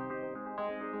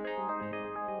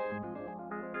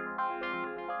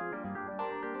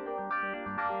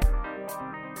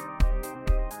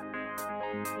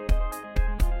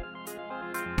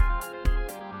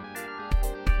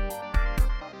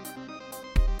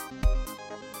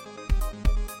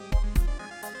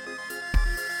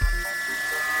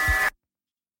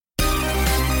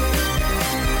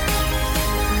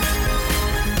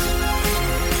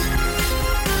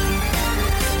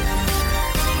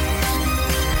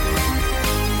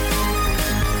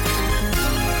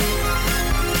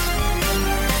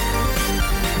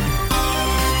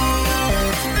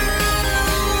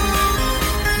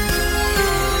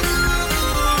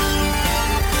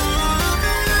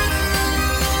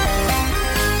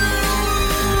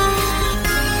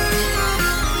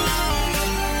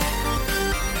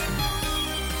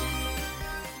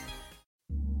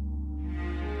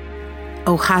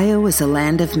 Ohio is a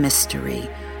land of mystery,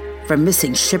 from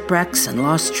missing shipwrecks and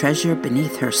lost treasure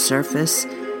beneath her surface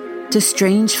to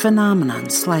strange phenomenon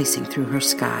slicing through her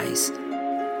skies.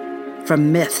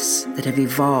 From myths that have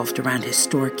evolved around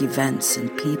historic events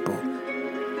and people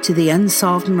to the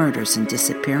unsolved murders and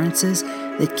disappearances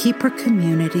that keep her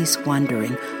communities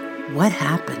wondering what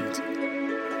happened.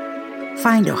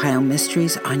 Find Ohio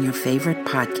Mysteries on your favorite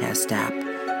podcast app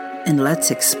and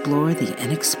let's explore the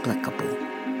inexplicable.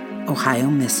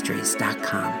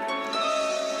 OhioMysteries.com.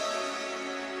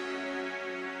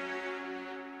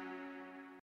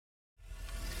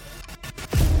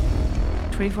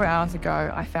 24 hours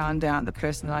ago, I found out the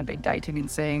person I'd been dating and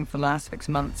seeing for the last 6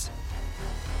 months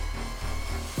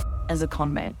is a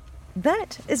con man.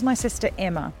 That is my sister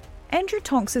Emma. Andrew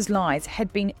Tonks's lies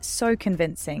had been so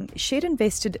convincing, she'd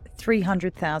invested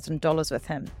 $300,000 with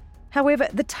him. However,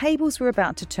 the tables were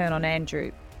about to turn on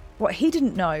Andrew. What he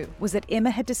didn't know was that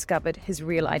Emma had discovered his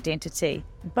real identity.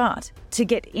 But to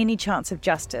get any chance of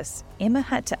justice, Emma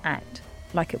had to act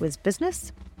like it was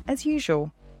business as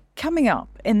usual. Coming up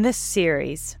in this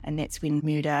series, and that's when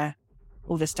murder,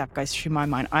 all this stuff goes through my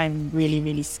mind. I'm really,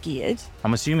 really scared.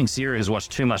 I'm assuming Sarah has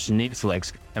watched too much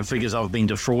Netflix and figures I've been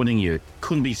defrauding you.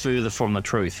 Couldn't be further from the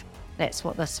truth. That's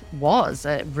what this was,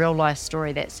 a real-life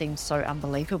story that seems so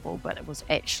unbelievable, but it was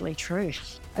actually true.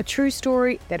 A true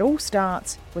story that all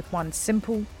starts with one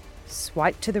simple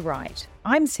swipe to the right.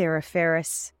 I'm Sarah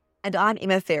Ferris. And I'm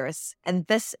Emma Ferris, and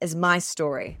this is my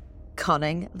story,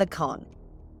 Conning the Con.